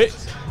can win. boo it.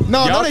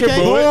 No, Y'all they can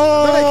can't. boo it.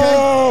 No, they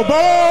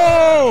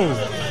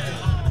can't.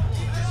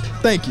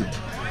 Boom! Thank you.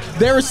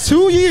 There was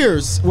 2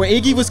 years where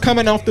Iggy was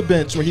coming off the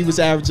bench where he was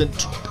averaging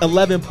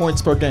 11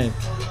 points per game,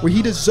 where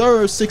he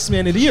deserves 6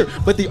 man of the year.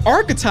 But the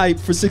archetype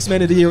for 6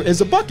 man of the year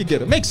is a bucket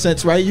getter. Makes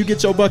sense, right? You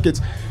get your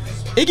buckets.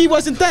 Iggy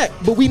wasn't that,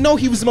 but we know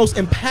he was the most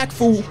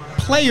impactful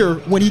player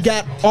when he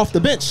got off the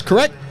bench,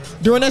 correct?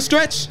 During that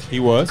stretch? He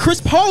was. Chris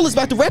Paul is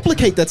about to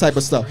replicate that type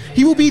of stuff.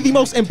 He will be the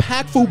most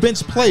impactful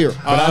bench player.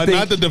 I think-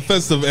 Not the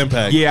defensive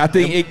impact. Yeah, I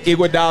think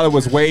Iguodala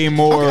was way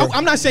more.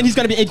 I'm not saying he's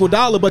going to be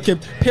Iguodala, but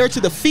compared to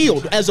the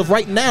field, as of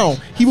right now,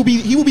 he will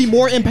be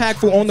more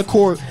impactful on the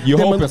court. You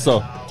than hoping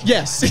so?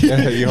 Yes.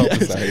 Yeah, you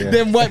hoping so, yeah.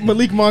 Than what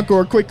Malik Monk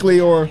or Quickly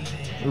or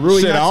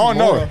Rui Shit, I don't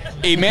know.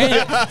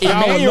 Hachimura.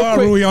 Emmanuel love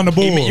Rui on the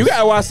Bulls. You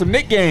gotta watch some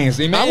Knicks games.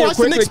 I Emmanuel watched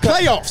the Quickly Knicks cut-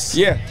 playoffs.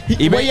 Yeah,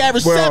 Where he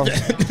averaged 7.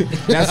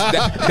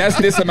 That's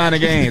this amount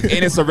of games, and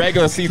it's a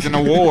regular season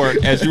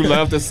award, as you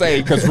love to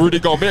say, because Rudy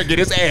Gobert get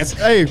his ass.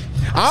 Hey,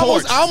 I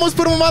almost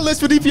put him on my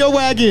list for DPO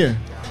wagon.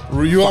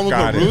 You almost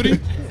outta put here.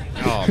 Rudy?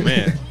 Oh,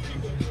 man.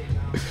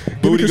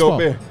 Rudy Chris Paul.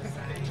 Gobert.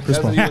 Chris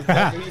Paul.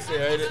 That's what he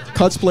said.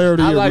 Cuts player of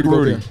the I year. like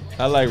Rudy. Gobert.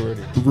 I like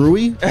Rudy.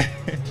 Rui?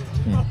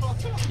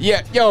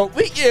 Yeah,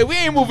 we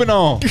ain't moving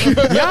on.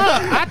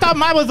 Yeah, I thought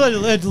mine was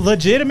a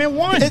legitimate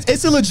one.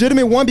 It's a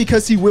legitimate one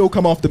because he will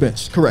come off the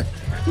bench. Correct.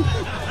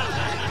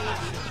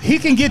 He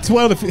can get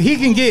 12. He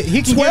can get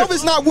 12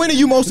 is not winning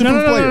you most no,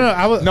 improved no, no, player. no, no.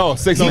 I was, No,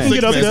 6 He man. can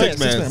get up man, there. six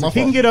man. My He fault.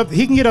 can get up.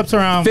 He can get up to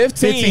around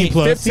 15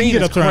 plus. 15 he can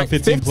get is up to around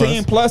 15 plus.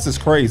 15 plus is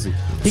crazy.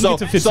 He can get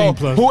to 15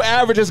 plus. Who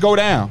averages go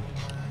down?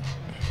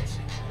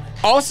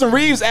 Austin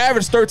Reeves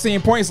averaged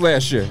 13 points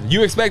last year.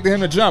 You expected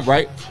him to jump,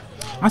 right?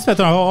 I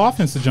expect our whole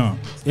offense to jump.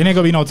 It ain't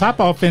gonna be no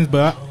top offense,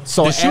 but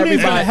So the shooting's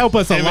everybody- gonna help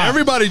us a If lot.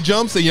 everybody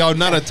jumps and y'all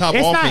not a top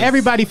It's offense. not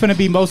everybody finna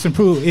be most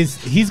improved.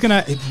 He's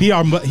gonna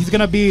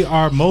be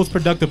our most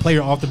productive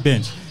player off the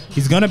bench.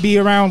 He's gonna be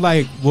around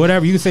like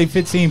whatever you say,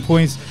 15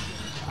 points.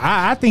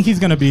 I think he's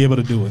gonna be able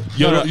to do it.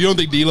 You don't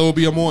think D'Lo will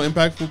be a more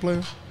impactful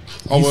player?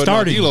 Oh, He's well,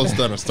 starting. No, D'Lo's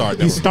gonna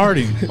start. He's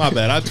starting. My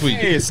bad. I tweet.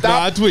 Hey, stop.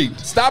 No, I tweet.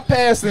 Stop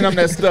passing him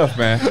that stuff,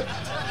 man.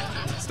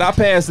 Stop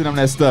passing him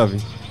that stuff.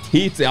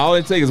 All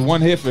it takes is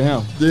one hit for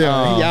him.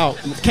 Yeah, he out.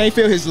 Can't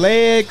feel his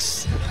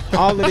legs.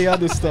 All of the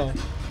other stuff.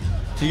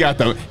 He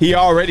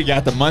already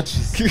got the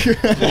munchies. You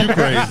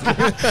crazy?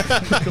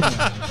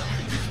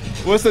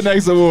 What's the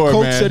next award,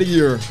 Coach man? of the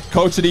year.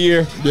 Coach of the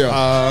year. Yeah.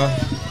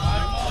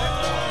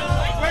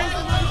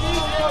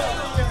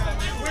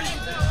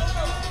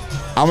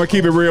 I'm gonna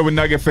keep it real with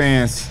Nugget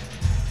fans.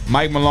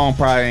 Mike Malone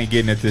probably ain't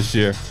getting it this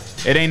year.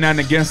 It ain't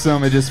nothing against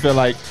him. It just feel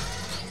like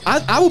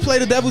I will play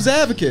the devil's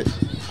advocate.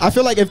 I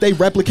feel like if they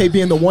replicate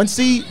being the 1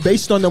 seed,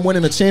 based on them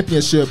winning a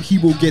championship, he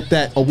will get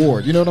that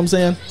award. You know what I'm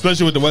saying?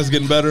 Especially with the West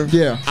getting better.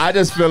 Yeah. I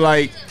just feel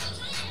like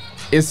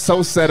it's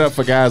so set up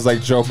for guys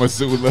like Joe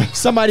Mazzulla,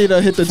 Somebody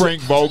to hit the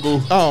Frank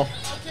Vogel. Oh,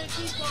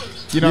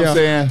 You know what I'm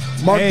saying?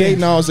 Mark Hey.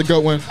 Dayton is a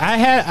good one. I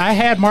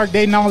had Mark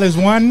Dayton all as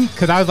one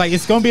because I was like,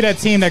 it's gonna be that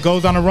team that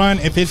goes on a run.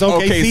 If it's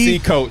OKC,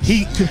 OKC coach.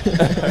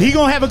 he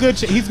gonna have a good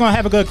he's gonna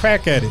have a good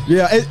crack at it.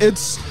 Yeah,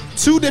 it's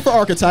two different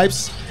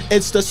archetypes.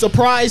 It's the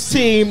surprise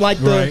team like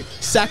the Right.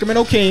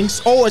 Sacramento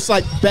Kings, or it's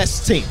like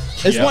best team.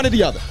 It's Yeah. one or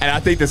the other. And I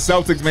think the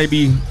Celtics may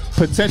be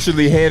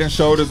potentially head and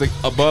shoulders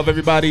above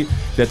everybody,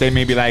 that they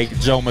may be like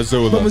Joe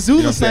Mazzulla. But Mazzulla's You know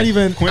what I'm saying? not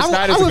even. Quinn I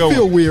Snyder's a would good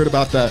feel one. weird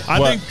about that. I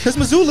think Because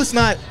Mazzulla's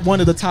not one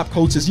of the top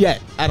coaches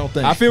yet. I don't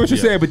think. I feel what you're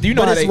Yeah. saying, but do you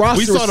know But how his they, roster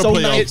we saw is the so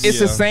playoffs. nice. it's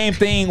the Yeah. same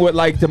thing with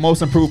like the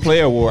most improved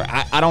player award.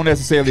 I don't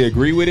necessarily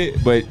agree with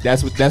it, but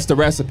that's the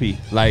recipe.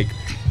 Like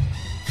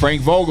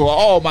Frank Vogel,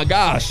 oh my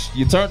gosh,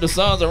 you turned the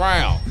Suns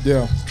around.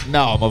 Yeah.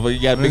 No, motherfucker, you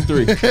got a big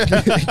three.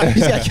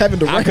 He's got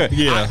Kevin I Durant. could,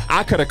 Yeah.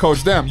 I could have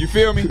coached them. You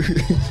feel me?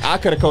 I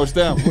could have coached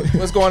them.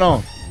 What's going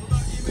on?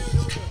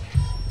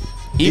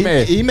 Ime,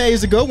 Ime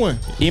is a good one.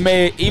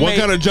 Ime. what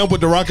kind of jump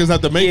would the Rockets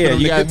have to make Yeah, for them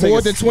you to gotta get take More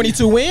a- than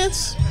 22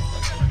 wins?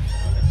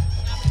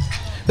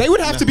 They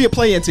would have to be a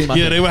play-in team, I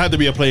Yeah, think. they would have to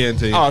be a play-in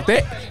team. Oh,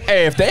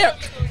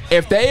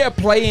 if they a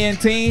play-in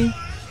team,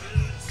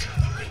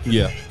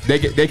 Yeah. they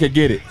could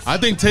get it. I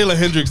think Taylor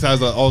Hendricks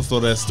has also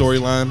that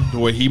storyline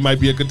where he might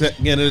be a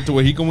candidate to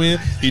where he can win.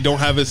 He don't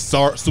have his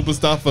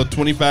superstar for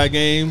 25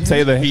 games.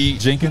 Taylor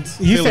Jenkins.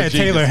 You Taylor said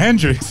Taylor Jenkins.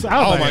 Hendricks. I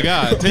was Oh like, my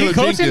God, he Taylor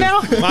coaching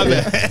Jenkins. now? My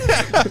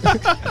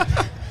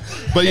bad.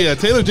 But yeah,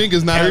 Taylor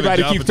Jenkins not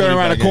Everybody having a keeps job for turning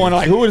around the 25 corner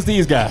like, who is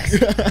these guys?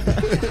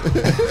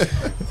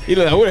 He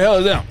like, who the hell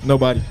is them?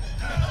 Nobody.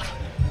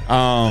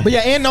 But yeah,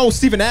 and no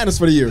Steven Adams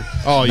for the year.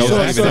 Oh yeah, No,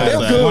 that's so bad. they're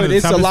One good. of the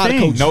It's a toughest lot of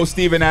teams. coaches. No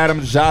Steven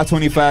Adams, Ja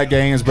 25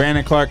 games,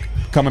 Brandon Clark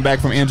coming back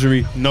from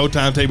injury. No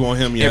timetable on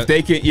him yet. If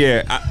they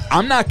can,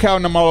 I'm not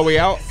counting them all the way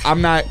out.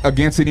 I'm not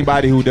against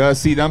anybody who does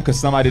see them because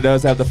somebody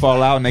does have to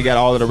fall out and they got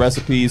all of the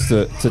recipes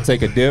to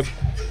take a dip.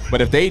 But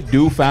if they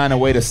do find a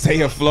way to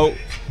stay afloat,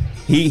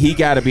 he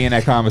got to be in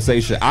that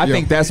conversation. I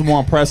think that's more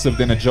impressive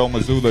than a Joe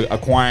Mazzulla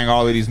acquiring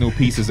all of these new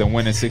pieces and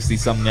winning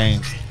 60-some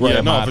games. yeah,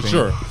 in no, my for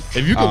opinion. sure.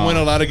 If you can win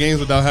a lot of games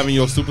without having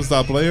your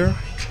superstar player,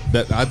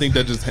 that I think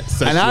that just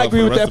sets And you I up agree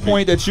for the with that recipe.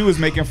 point that you was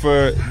making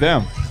for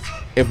them.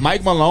 If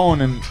Mike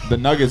Malone and the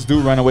Nuggets do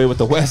run away with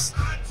the West,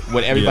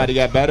 when everybody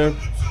got better,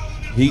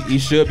 he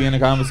should be in the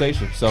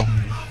conversation. So,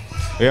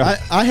 yeah,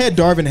 I had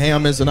Darvin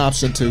Ham as an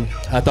option too.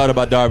 I thought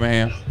about Darvin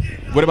Ham.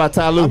 What about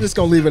Ty Lue? I'm just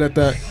gonna leave it at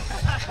that.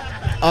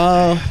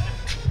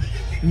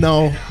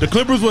 No. The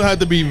Clippers will have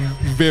to be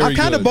very. I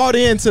kind of good. bought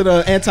into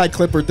the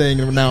anti-Clipper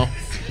thing now.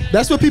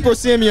 That's what people are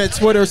seeing me at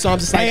Twitter, so I'm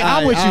just like, Hey,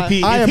 I'm with you,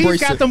 Pete. I If he's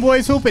embrace got it. them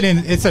boys hooping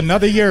and it's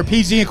another year of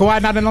PG and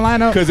Kawhi not in the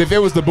lineup, Because if it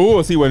was the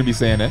Bulls, he wouldn't be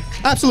saying that.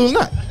 Absolutely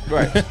not.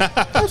 Right.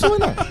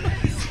 Absolutely not.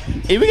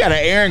 Hey, we got an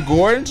Aaron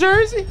Gordon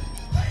jersey.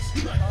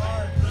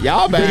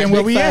 Y'all Big back. and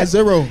where we Big at?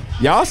 5-0.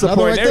 Y'all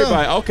supporting right there.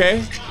 everybody.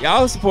 Okay.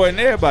 Y'all supporting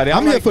everybody. I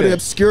I'm here like for the that.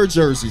 obscure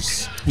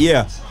jerseys.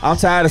 Yeah. I'm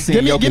tired of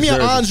seeing Give me an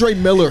jerseys. Andre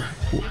Miller.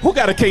 Who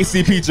got a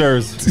KCP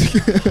jersey?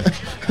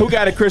 Who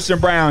got a Christian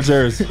Brown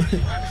jersey?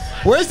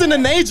 Where's the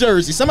Nene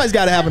jersey? Somebody's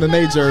got to have a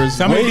Nene jersey.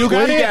 Somebody you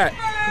got he it? got?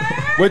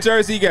 What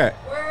jersey he got?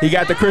 He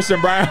got the Christian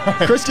Brown.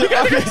 Christian. He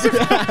got the Christian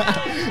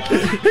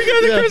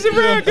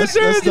Brown. Good That's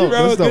jersey, dope,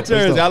 bro. that's dope, Good jersey.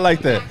 that's dope. I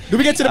like that. Do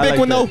we get to the I big like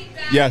one that. though?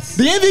 Yes.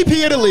 The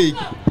MVP of the league.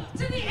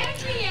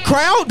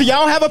 Crowd, do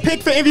y'all have a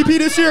pick for MVP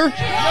this year?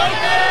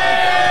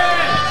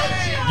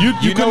 You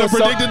couldn't have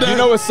predicted that. You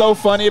know what's so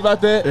funny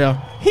about that? Yeah.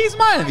 He's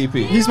my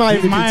MVP. He's my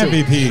He's MVP my too.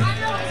 MVP.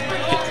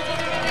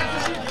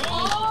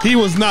 He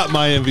was not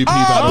my MVP.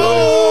 by the way.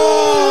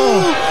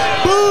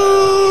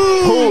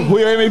 Boo! Who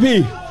your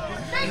MVP?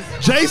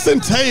 Jason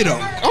Tatum.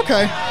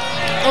 Okay.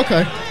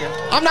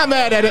 I'm not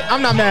mad at it.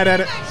 I'm not mad at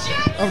it.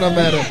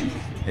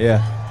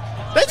 Yeah.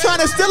 They trying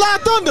to steal our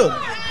thunder.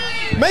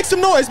 Make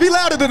some noise. Be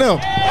louder than them.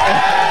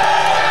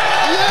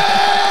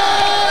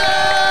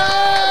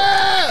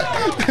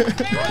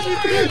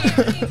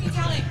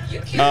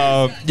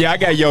 Yeah, I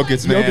got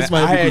Jokic, man. Jokic's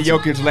my I had MVP too.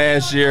 Jokic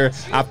last year.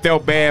 I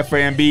felt bad for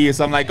Embiid,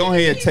 so I'm like, go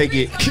ahead, take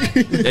it.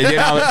 And then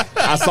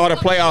I saw the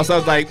playoffs. I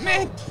was like,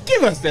 man,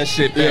 give us that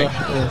shit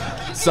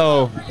back.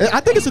 So, I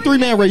think it's a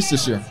 3-man race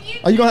this year.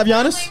 Are you gonna have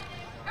Giannis?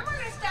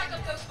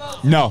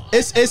 no.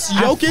 It's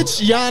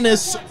Jokic,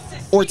 Giannis,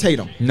 or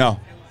Tatum. No.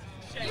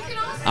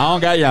 I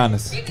don't got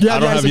Giannis. You I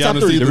don't have in top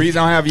Giannis three. either. The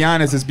reason I don't have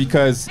Giannis is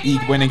because he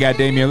went and got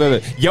Damian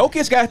Lillard.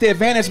 Jokic got the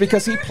advantage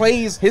because he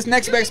plays, his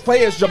next best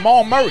player is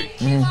Jamal Murray.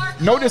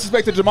 No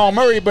disrespect to Jamal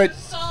Murray, but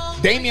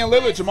Damian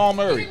Lillard, Jamal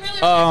Murray.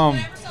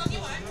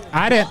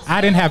 I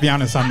didn't have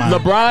Giannis on mine.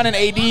 LeBron and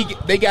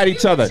AD, they got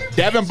each other.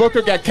 Devin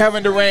Booker got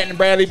Kevin Durant and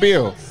Bradley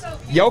Beal.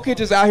 Jokic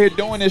is out here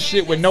doing this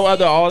shit with no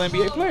other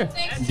All-NBA player.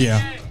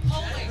 Yeah.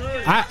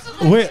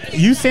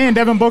 You saying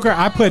Devin Booker?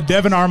 I put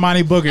Devin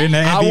Armani Booker in the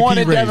MVP I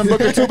wanted race. Devin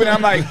Booker too, but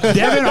I'm like,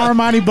 Devin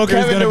Armani Booker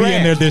is Kevin going to be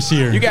in Durant. there this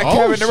year. You got Oh,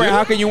 Kevin Durant. shit.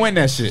 How can you win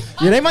that shit?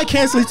 Yeah, they might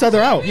cancel each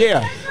other out.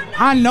 Yeah.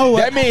 I know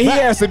That means he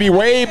has to be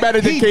way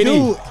better than he KD.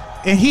 do,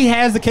 and he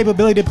has the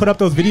capability to put up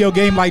those video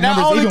game like Not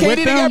numbers only even KD, with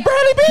they them.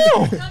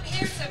 got Bradley Beal.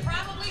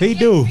 He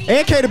do.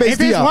 And K to base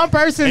If it's Diop. one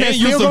person And that's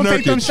still Yusuf gonna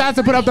take them Nurkic. shots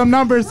and put up them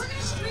numbers,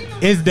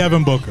 it's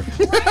Devin Booker.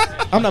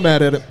 I'm not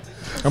mad at it.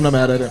 I'm not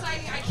mad at it.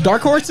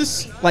 Dark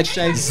horses like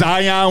Shea.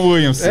 Zion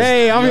Williamson.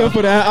 Hey, I'm here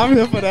for that. I'm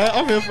here for that.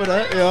 I'm here for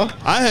that. Yeah.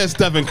 I had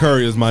Stephen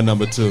Curry as my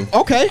number 2.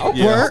 Okay.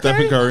 Yeah, Word.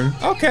 Stephen Curry.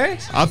 Okay.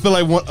 I feel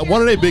like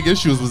one of their big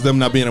issues was them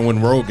not being able to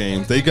win road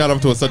games. They got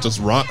off to such a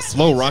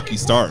slow, rocky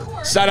start.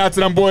 Shout out to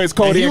them boys,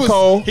 Cody and was,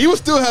 Cole. he was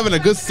still having a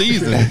good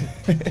season.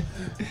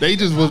 They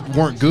just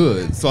weren't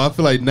good. So I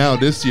feel like now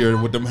this year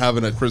with them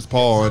having a Chris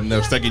Paul and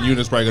their second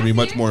unit's probably going to be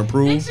much more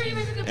improved.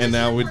 And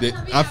now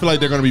I feel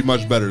like they're going to be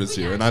much better this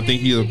year. And I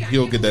think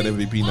he'll get that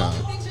MVP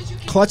nod.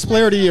 Clutch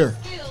player of the year.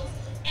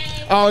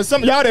 Oh,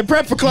 some y'all didn't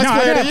prep for clutch No, I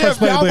player do of the have year. clutch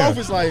player of Y'all the year. both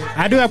was like,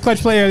 I do have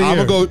clutch player of the I'm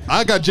year. gonna go.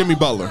 I got Jimmy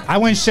Butler. I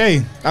went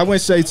Shea. I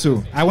went Shea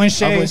too. I went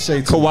Shea. I went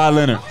Shea too. Kawhi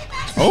Leonard.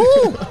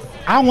 Oh,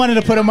 I wanted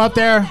to put him up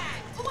there.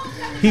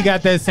 He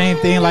got that same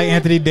thing like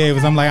Anthony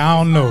Davis. I'm like, I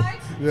don't know.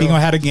 He gonna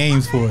have the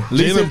games for it.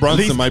 Jalen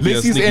Brunson might be a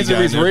Least his sneaky guy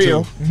in injuries there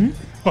real. too.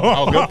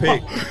 Oh, good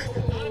pick.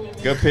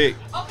 Good pick.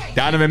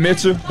 Donovan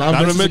Mitchell.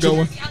 Donovan Mitchell.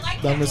 Mitchell.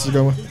 Donovan Mitchell's a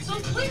good one.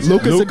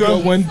 Luka's a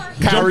good one.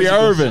 Kyrie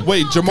Irving.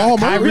 Wait, Jamal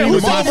Murray. Kyrie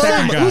was Jamal my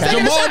second Murray. guy. Who's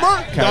Jamal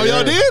Murray? Oh, Kyrie y'all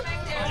Irving. did?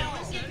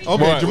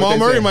 Okay, What Jamal they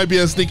Murray say? might be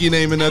a sneaky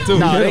name in there too.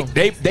 No,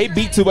 they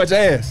beat too much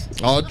ass.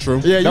 Oh,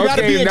 true. Yeah, you Those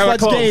gotta be games in never clutch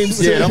close.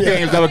 games. Yeah, them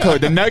games never close.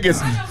 The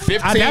Nuggets, 15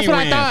 That's what I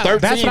wins, thought. 13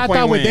 That's what I point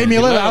thought with wins,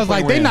 Damian Lillard. I 11 was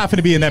like, point they're wins. not going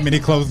to be in that many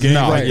close games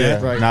No, like yeah,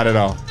 that. right. not at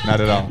all. Not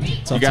at all.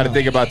 You got to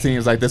think about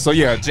teams like this. So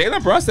yeah,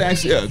 Jalen Brunson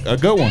actually a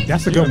good one.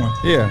 That's a good one.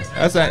 Yeah,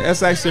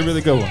 that's actually a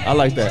really good one. I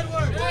like that.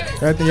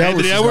 Anthony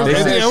Anthony Edwards. They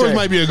Anthony said Edwards Shea.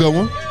 might be a good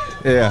one.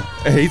 Yeah,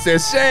 he said,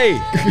 "Shay,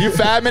 you're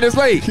 5 minutes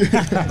late."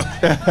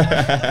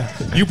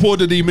 You pulled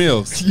the D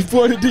Mills. You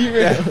put the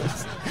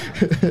D-Mills.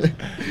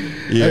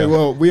 Hey,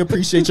 well, we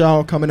appreciate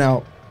y'all coming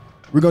out.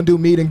 We're gonna do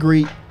meet and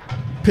greet,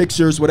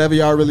 pictures, whatever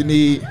y'all really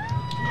need.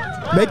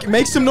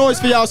 Make some noise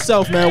for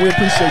yourself, man. We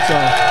appreciate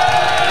y'all.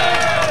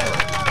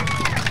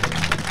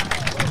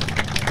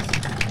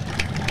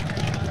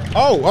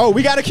 Oh,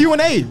 we got a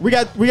Q&A. We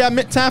got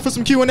time for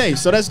some Q&A,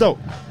 so that's dope.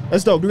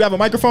 That's dope. Do we have a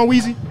microphone,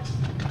 Weezy?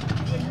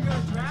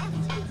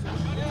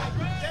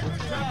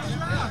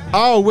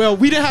 Oh, well,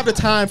 we didn't have the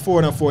time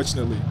for it,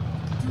 unfortunately.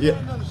 Yeah.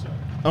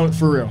 Oh,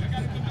 for real.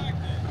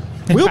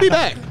 We'll be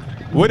back.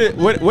 What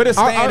a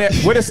stand?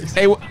 What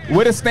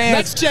a stand?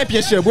 Next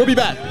championship. We'll be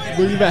back.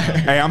 We'll be back.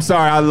 Hey, I'm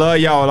sorry. I love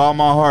y'all with all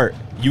my heart.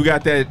 You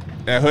got that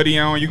hoodie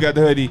on. You got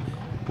the hoodie.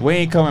 We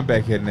ain't coming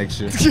back here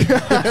next year.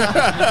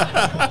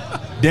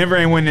 Denver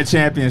ain't winning the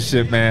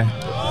championship, man.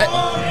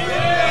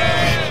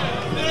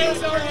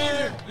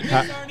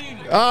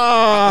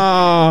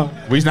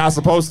 We's not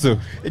supposed to.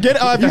 Get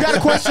if you got a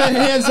question,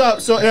 hands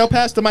up, so they'll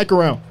pass the mic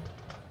around.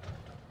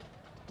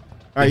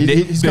 All right,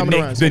 he's coming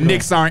around. The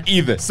Knicks aren't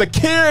either.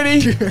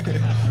 Security.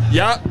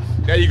 Yup.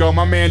 There you go,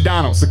 my man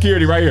Donald.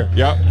 Security right here.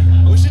 Yup.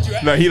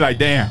 Look, he like,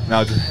 damn.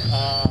 No, just, You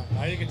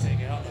can take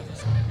it.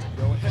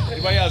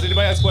 Anybody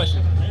else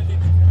question?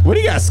 what,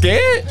 he got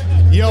scared?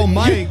 Yo,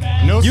 Mike,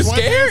 no You sweatpants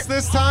scared?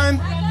 this time?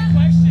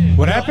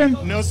 What happened?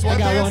 No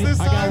sweatpants this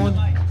time?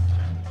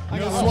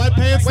 No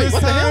sweatpants Wait, this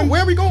what the hell? time?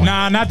 Where are we going?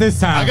 Nah, not this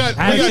time. I got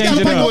ain't people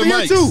changing it up. with Here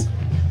mics. too.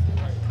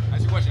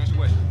 Ask your question.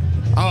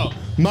 Oh,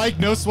 Mike,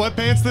 no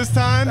sweatpants this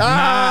time?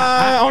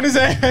 On his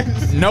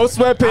ass. No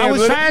sweatpants. I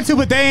was trying to,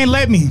 but they ain't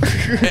let me.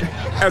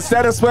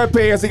 Instead of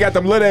sweatpants, he got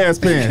them little ass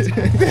pants.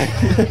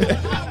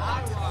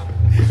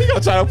 He gonna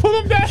try to pull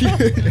them down.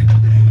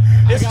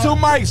 It's 2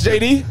 mics,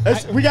 JD.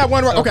 We got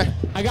one right. Okay.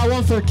 I got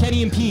one for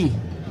Kenny and P.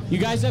 You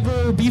guys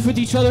ever beef with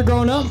each other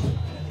growing up?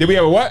 Did we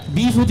have a what?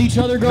 Beef with each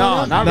other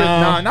growing No,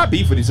 up? not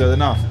beef with each other.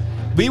 No,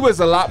 we was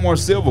a lot more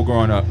civil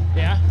growing up.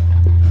 Yeah.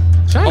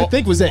 Trying to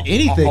think, was there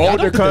anything? I don't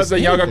Older think there's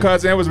cousin, younger anything.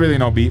 cousin. It was really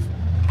no beef.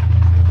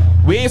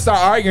 We ain't start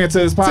arguing to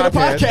this To the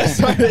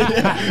podcast.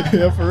 podcast.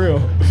 Yeah, for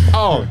real.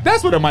 Oh,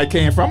 that's where the mic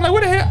came from. I'm like,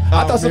 what the hell?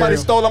 I thought somebody Miriam.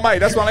 stole a mic.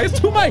 That's why I'm like, it's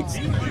 2 mics.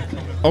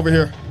 Over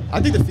here.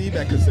 I think the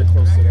feedback is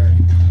close to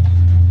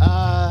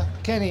that.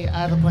 Kenny,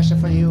 I have a question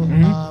for you.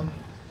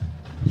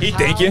 He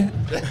thinking.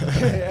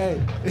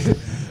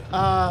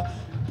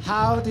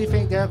 How do you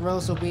think Derrick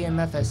Rose will be in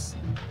Memphis?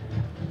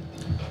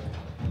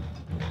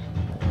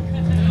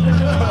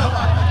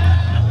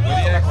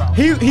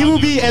 He will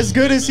be as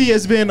good as he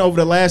has been over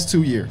the last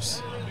 2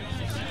 years,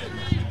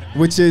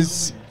 which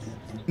is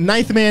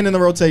 9th man in the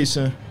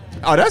rotation.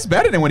 Oh, that's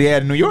better than what he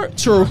had in New York.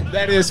 True.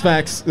 That is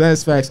facts. That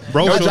is facts.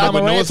 Bro, No showed Ja up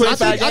with no Morant, assist.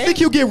 25 I think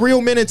he'll get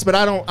real minutes, but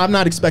I'm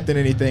not expecting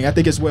anything. I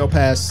think it's well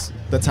past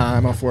the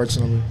time,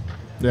 unfortunately.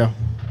 Yeah.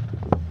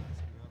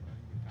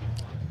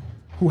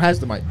 Who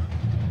has the mic?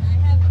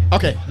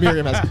 Okay,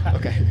 Miriam has.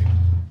 Okay.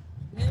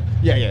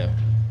 Yeah.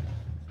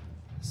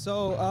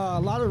 So a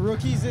lot of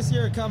rookies this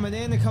year are coming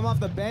in to come off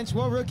the bench.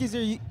 What rookies do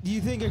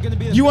you think are going to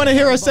be? You want to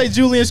hear us say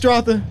Julian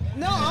Strather?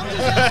 No, I'm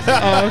just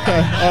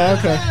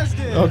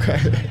asking.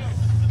 Okay.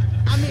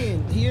 I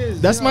mean, he is.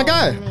 That's you my know,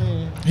 guy. I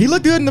mean, He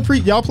looked good in the pre.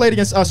 Y'all played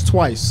against us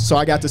twice, so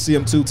I got to see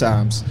him 2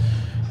 times.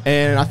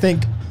 And I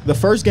think the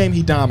first game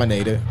he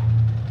dominated.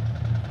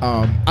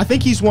 I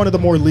think he's one of the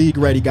more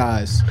league-ready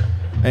guys.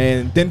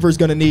 And Denver's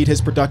going to need his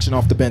production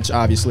off the bench,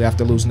 obviously,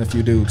 after losing a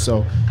few dudes.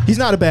 So he's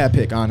not a bad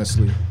pick,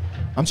 honestly.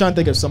 I'm trying to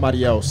think of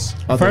somebody else,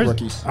 other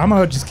rookies. I'm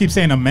going to just keep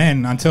saying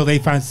amen until they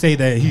say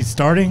that he's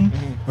starting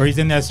or he's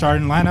in that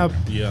starting lineup.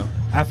 Yeah.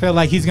 I feel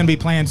like he's going to be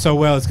playing so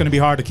well, it's going to be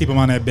hard to keep him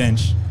on that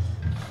bench.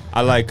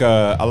 I like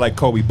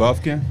Kobe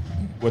Buffkin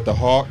with the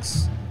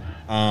Hawks.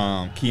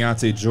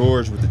 Keontae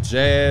George with the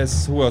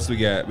Jazz. Who else we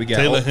got? We got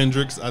Taylor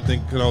Hendricks, I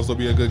think, could also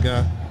be a good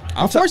guy.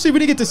 Unfortunately, we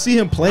didn't get to see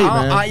him play,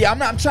 man.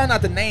 I'm trying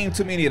not to name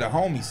too many of the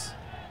homies.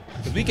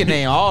 We can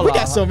name all. We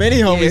got so many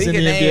homies in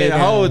the NBA. The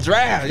whole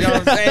draft. You know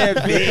what I'm saying?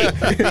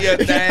 Big, your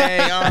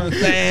thing. You know what I'm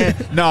saying?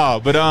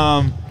 No, but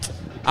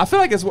I feel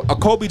like it's a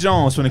Kobe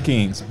Jones from the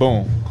Kings.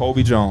 Boom,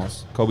 Kobe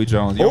Jones.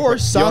 Or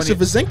Sasha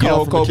Vezenkov. You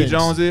know from who the Kobe Kings.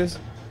 Jones is?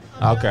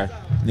 Okay.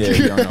 Yeah,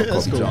 you don't know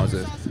who Kobe Jones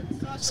is.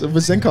 So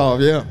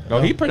Vezenkov, yeah.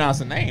 Oh, he pronounced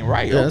the name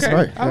right. Yeah, okay, that's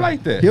right. I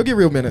like that. He'll get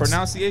real minutes.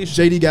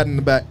 Pronunciation. JD got in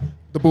the back.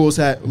 The Bulls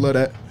hat. Love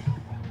that.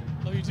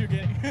 Love you too,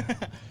 gang.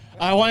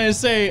 I wanted to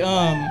say,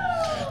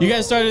 you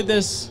guys started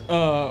this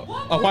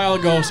a while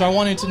ago, so I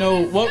wanted to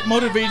know what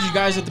motivated you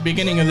guys at the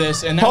beginning of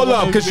this. And hold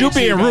up, because you're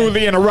being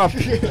rudely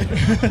interrupted.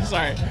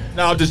 Sorry.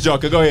 No, I'm just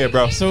joking. Go ahead,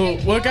 bro. So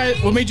what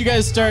made you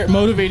guys start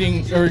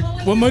motivating, or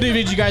what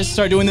motivated you guys to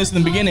start doing this in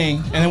the beginning?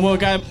 And then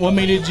what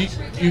made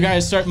you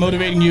guys start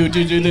motivating you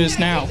to do this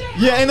now?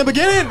 Yeah, in the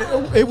beginning,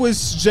 it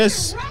was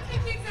just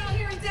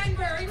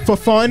for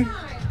fun.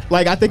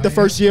 Like, I think the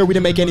first year we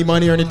didn't make any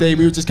money or anything.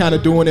 We were just kind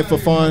of doing it for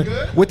fun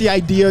with the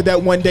idea that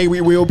one day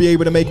we will be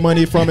able to make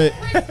money from it.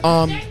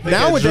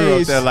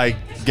 Nowadays, they're like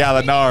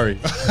Gallinari.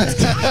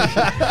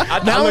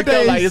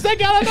 Nowadays, like, is that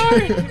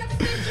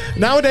Gallinari?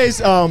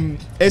 Nowadays,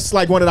 it's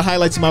like one of the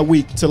highlights of my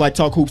week to like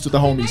talk hoops with the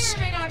homies,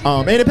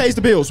 and it pays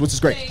the bills, which is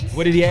great.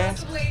 What did he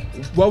ask?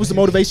 What was the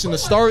motivation to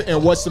start,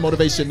 and what's the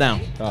motivation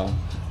now?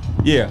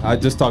 Yeah, I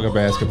just talking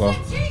basketball.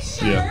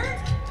 Yeah.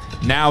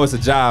 Now it's a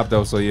job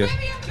though, so yeah.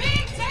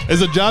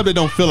 It's a job that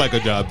don't feel like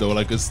a job though.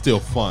 Like, it's still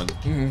fun.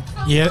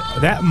 Yeah,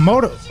 that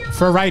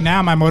for right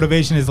now, my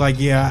motivation is like,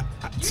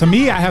 to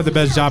me, I have the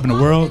best job in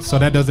the world, so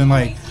that doesn't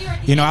like,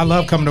 I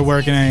love coming to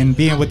work and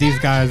being with these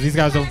guys. These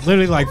guys are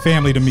literally like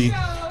family to me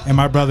and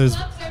my brothers.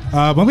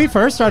 When we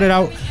first started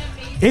out,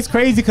 it's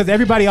crazy because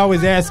everybody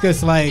always asks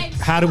us like,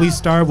 how do we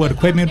start? What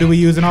equipment do we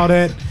use and all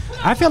that?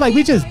 I feel like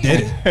we just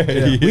did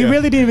it. We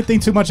really didn't even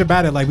think too much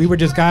about it. Like, we were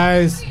just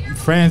guys,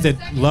 friends that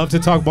love to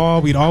talk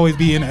ball. We'd always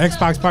be in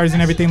Xbox parties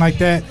and everything like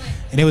that.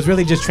 And it was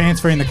really just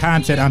transferring the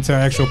content onto our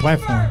actual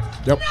platform.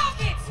 Yep.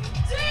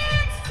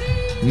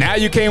 Now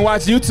you can't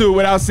watch YouTube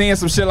without seeing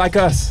some shit like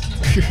us.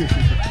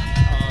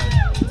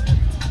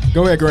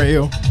 Go ahead, Gray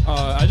Hill.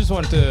 I just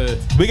wanted to.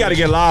 We got to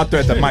get Live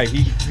Threat the mic.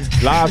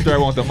 Live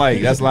Threat wants the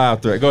mic. That's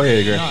Live Threat. Go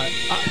ahead, Gray.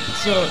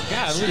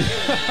 Golly.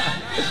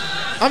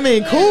 I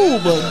mean, cool,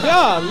 but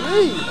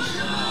golly.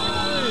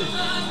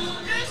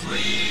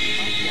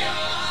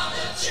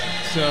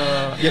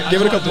 So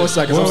Give it a couple more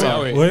seconds. I'm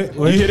sorry.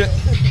 What? You get it?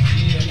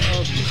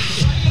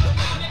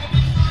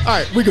 All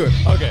right, we good.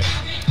 Okay.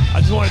 I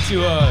just wanted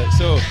to,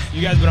 so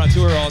you guys been on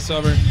tour all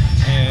summer,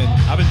 and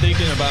I've been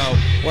thinking about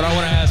what I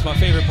want to ask my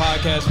favorite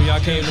podcast when y'all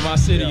came to my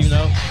city,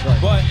 Right.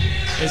 But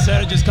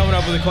instead of just coming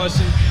up with a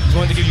question, just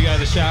wanted to give you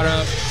guys a shout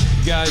out.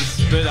 You guys,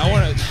 but I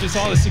want to, just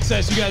all the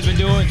success you guys been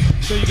doing,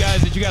 show you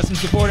guys that you got some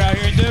support out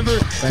here in Denver.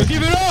 So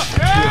give it up!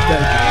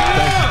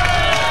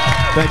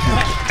 Thank you.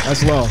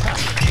 That's love.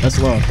 That's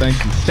love. Thank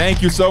you.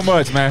 Thank you so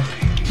much, man.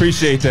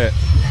 Appreciate that.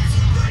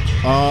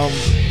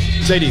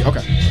 JD,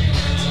 okay.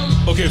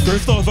 Okay,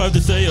 first off, I have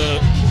to say,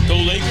 go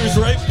Lakers,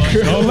 right?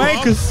 Go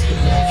Lakers.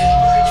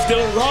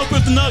 Still rock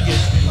with the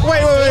Nuggets.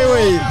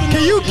 Wait.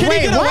 Can he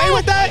get away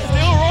with that?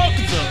 Still rock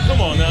with them.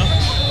 Come on now.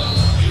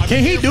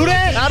 Can he do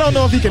that? I don't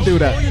know if he can do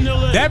that.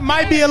 That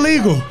might be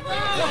illegal.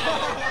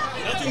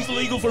 Nothing's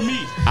illegal for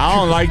me. I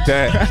don't like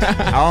that.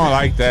 I don't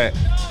like that.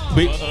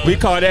 We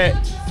call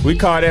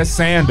that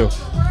sandal.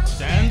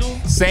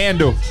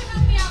 Sandal.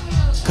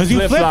 Cause you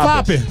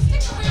flip-flopping.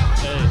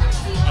 Hey,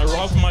 I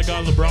rock with my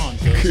guy LeBron.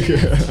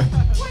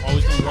 So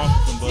always gonna rock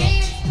with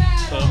him.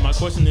 But my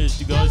question is,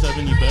 do you guys have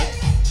any bets?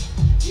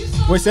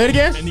 Wait, say it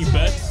again? Any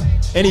bets?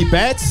 Any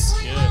bets?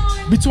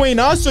 Yeah. Between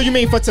us, or you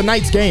mean for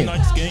tonight's game?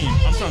 Tonight's game.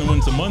 I'm trying to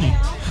win some money.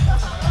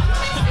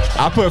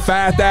 I put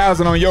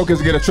 5,000 on Jokic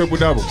to get a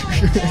triple-double.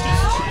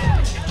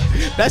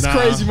 That's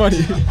crazy money.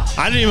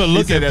 I didn't even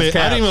look at it.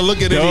 I didn't even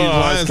look at any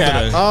lines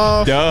today.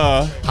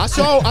 Duh. I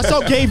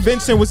saw Gabe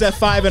Vincent was at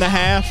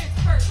 5.5.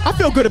 I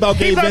feel good about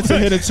Gabe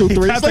Vincent hitting 2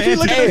 threes. Like, he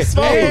looking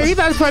exposed. Hey, he's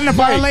about to put in the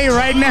parlay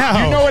right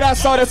now. You know what I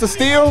saw that's a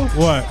steal?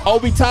 What?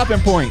 Obi Toppin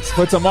points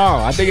for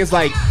tomorrow. I think it's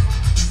like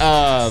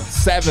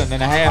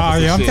 7.5. Oh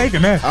yeah, I'm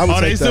taking that. I would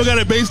Oh, they take still that.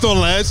 got it based on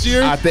last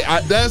year?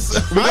 That's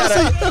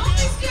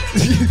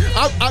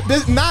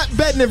this not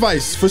betting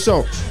advice for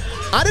sure.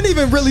 I didn't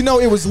even really know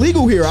it was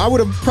legal here. I would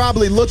have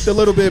probably looked a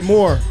little bit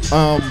more,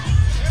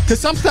 because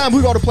sometimes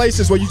we go to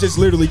places where you just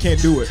literally can't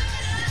do it.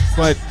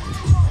 But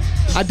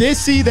I did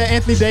see that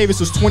Anthony Davis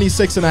was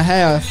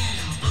 26.5.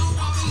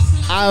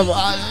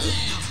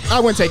 I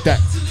wouldn't take that.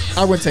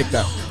 I wouldn't take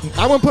that.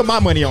 I wouldn't put my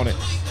money on it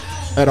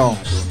at all.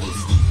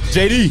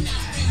 JD.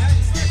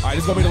 All right,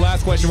 this is gonna be the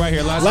last question right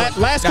here. Last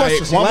Last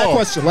question. One Last more.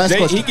 question. Last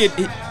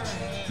question.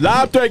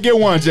 Live threat, get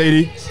one,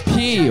 JD.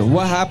 P,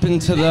 what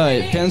happened to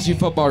the fantasy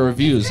football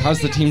reviews? How's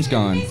the teams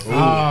gone?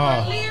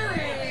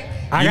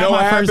 I You know got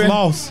what my first happened?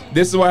 loss.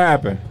 This is what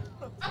happened.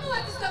 I'm gonna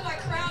let this stuff like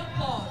crowd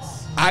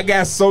applause. I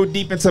got so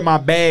deep into my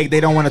bag, they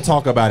don't want to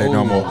talk about it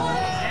no more.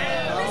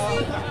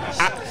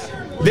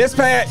 This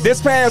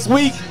past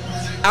week,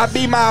 I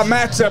beat my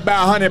matchup by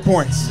 100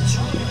 points.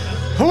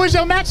 Who was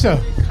your matchup?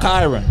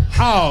 Kyron.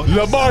 Oh,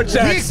 Lamar we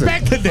Jackson.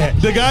 expected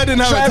that. The guy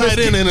didn't have a tight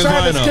end in his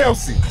Travis lineup.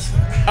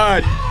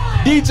 Kelce.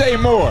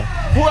 DJ Moore.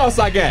 Who else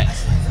I got?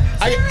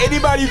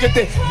 Anybody you can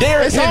think.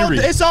 Derrick Henry.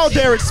 It's all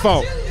Derek's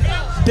fault.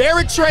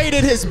 Derek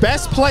traded his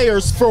best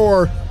players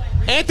for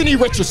Anthony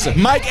Richardson.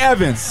 Mike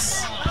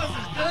Evans.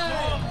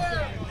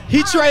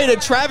 He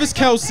traded Travis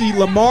Kelce,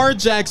 Lamar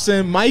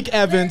Jackson, Mike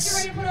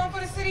Evans,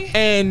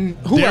 and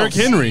who Derrick else?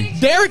 Henry.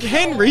 Derrick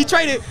Henry. He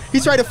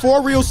traded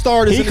 4 real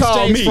starters He in called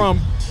exchange me. from.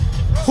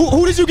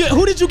 Who did you get?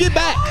 Who did you get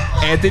back?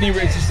 Anthony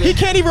Richardson. He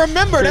can't even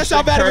remember. That's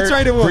how bad of a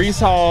trade it was. Brees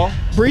Hall.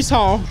 Brees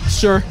Hall,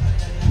 sure.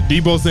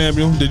 Debo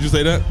Samuel. Did you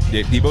say that?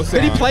 Yeah, Debo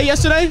Did he play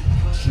yesterday?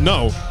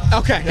 No.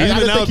 Okay, I He's didn't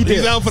been think out. he did.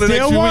 He's out for the next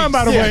Still few won, weeks.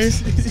 by the way.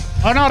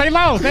 Oh no, they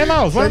lost. They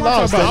lost. What They am I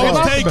talking lost. about? I They was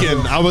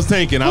lost.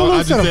 tanking. I Who just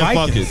lose to the said fuck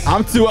Vikings? it.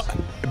 I'm too.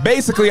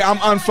 Basically, I'm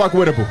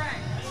unfuckwittable.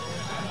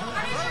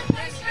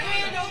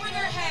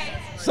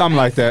 Something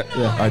like that.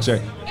 Yeah. All right,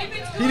 check.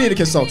 He need a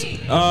consultant.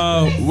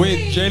 With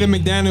Jaden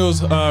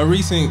McDaniels'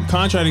 recent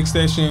contract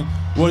extension,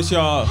 what's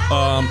y'all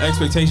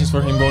expectations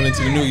for him going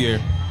into the new year?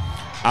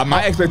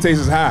 My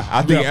expectations high.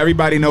 I think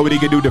everybody know what he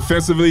can do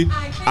defensively.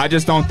 I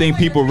just don't think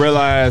people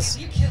realize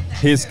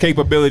his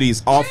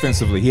capabilities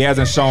offensively. He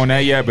hasn't shown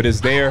that yet, but it's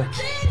there.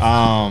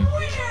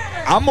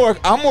 I'm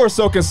more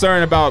so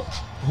concerned about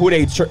who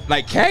they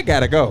like. Cat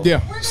gotta go. Yeah,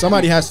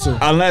 somebody has to.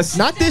 Unless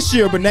not this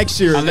year, but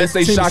next year. Unless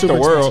they Team is shock the super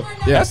world.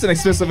 expensive. Yeah. That's an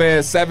expensive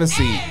ass 7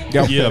 seed.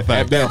 Yeah, at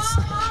fact. best.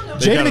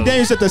 Jaden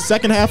McDaniels at the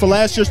second half of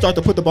last year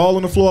started to put the ball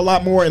on the floor a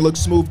lot more and look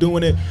smooth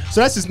doing it. So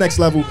that's his next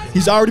level.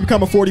 He's already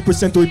become a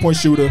 40% three-point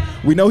shooter.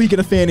 We know he can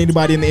offend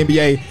anybody in the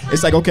NBA.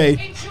 It's like,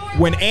 okay,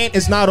 when Ant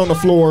is not on the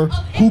floor,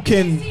 who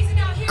can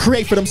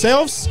create for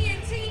themselves?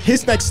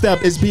 His next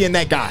step is being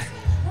that guy.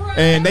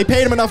 And they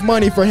paid him enough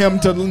money for him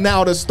to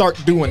now to start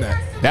doing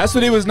that. That's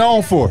what he was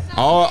known for.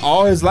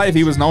 All his life,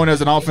 he was known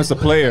as an offensive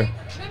player.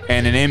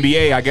 And in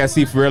NBA, I guess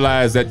he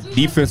realized that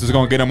defense was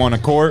going to get him on the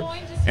court.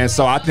 And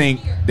so I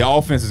think the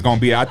offense is going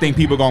to be, I think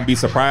people are going to be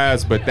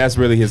surprised, but that's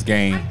really his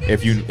game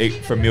if you're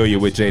familiar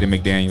with Jaden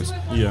McDaniels.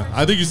 Yeah,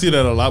 I think you see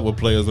that a lot with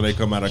players when they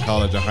come out of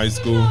college and high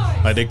school.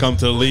 Like they come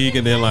to the league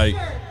and then like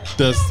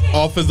the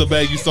offensive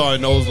bag you saw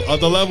in those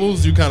other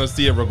levels, you kind of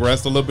see it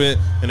regress a little bit,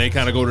 and they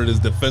kind of go to this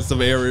defensive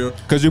area.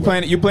 Because you're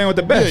playing with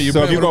the best. Yeah,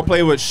 so if you're going to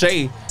play with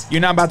Shea, you're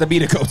not about to be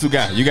the go-to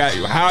guy.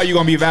 How are you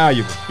going to be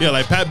valuable? Yeah,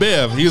 like Pat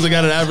Bev, he's a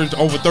guy that averaged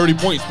over 30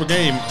 points per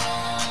game.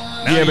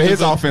 Now Yeah, but his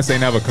offense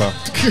ain't never come.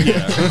 Really?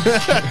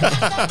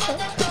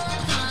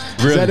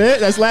 Is that it?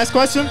 That's the last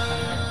question?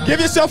 Give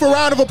yourself a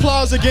round of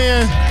applause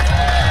again.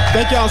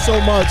 Thank y'all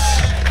so much.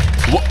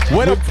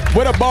 What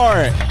a bar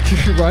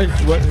at? Right?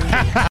 What?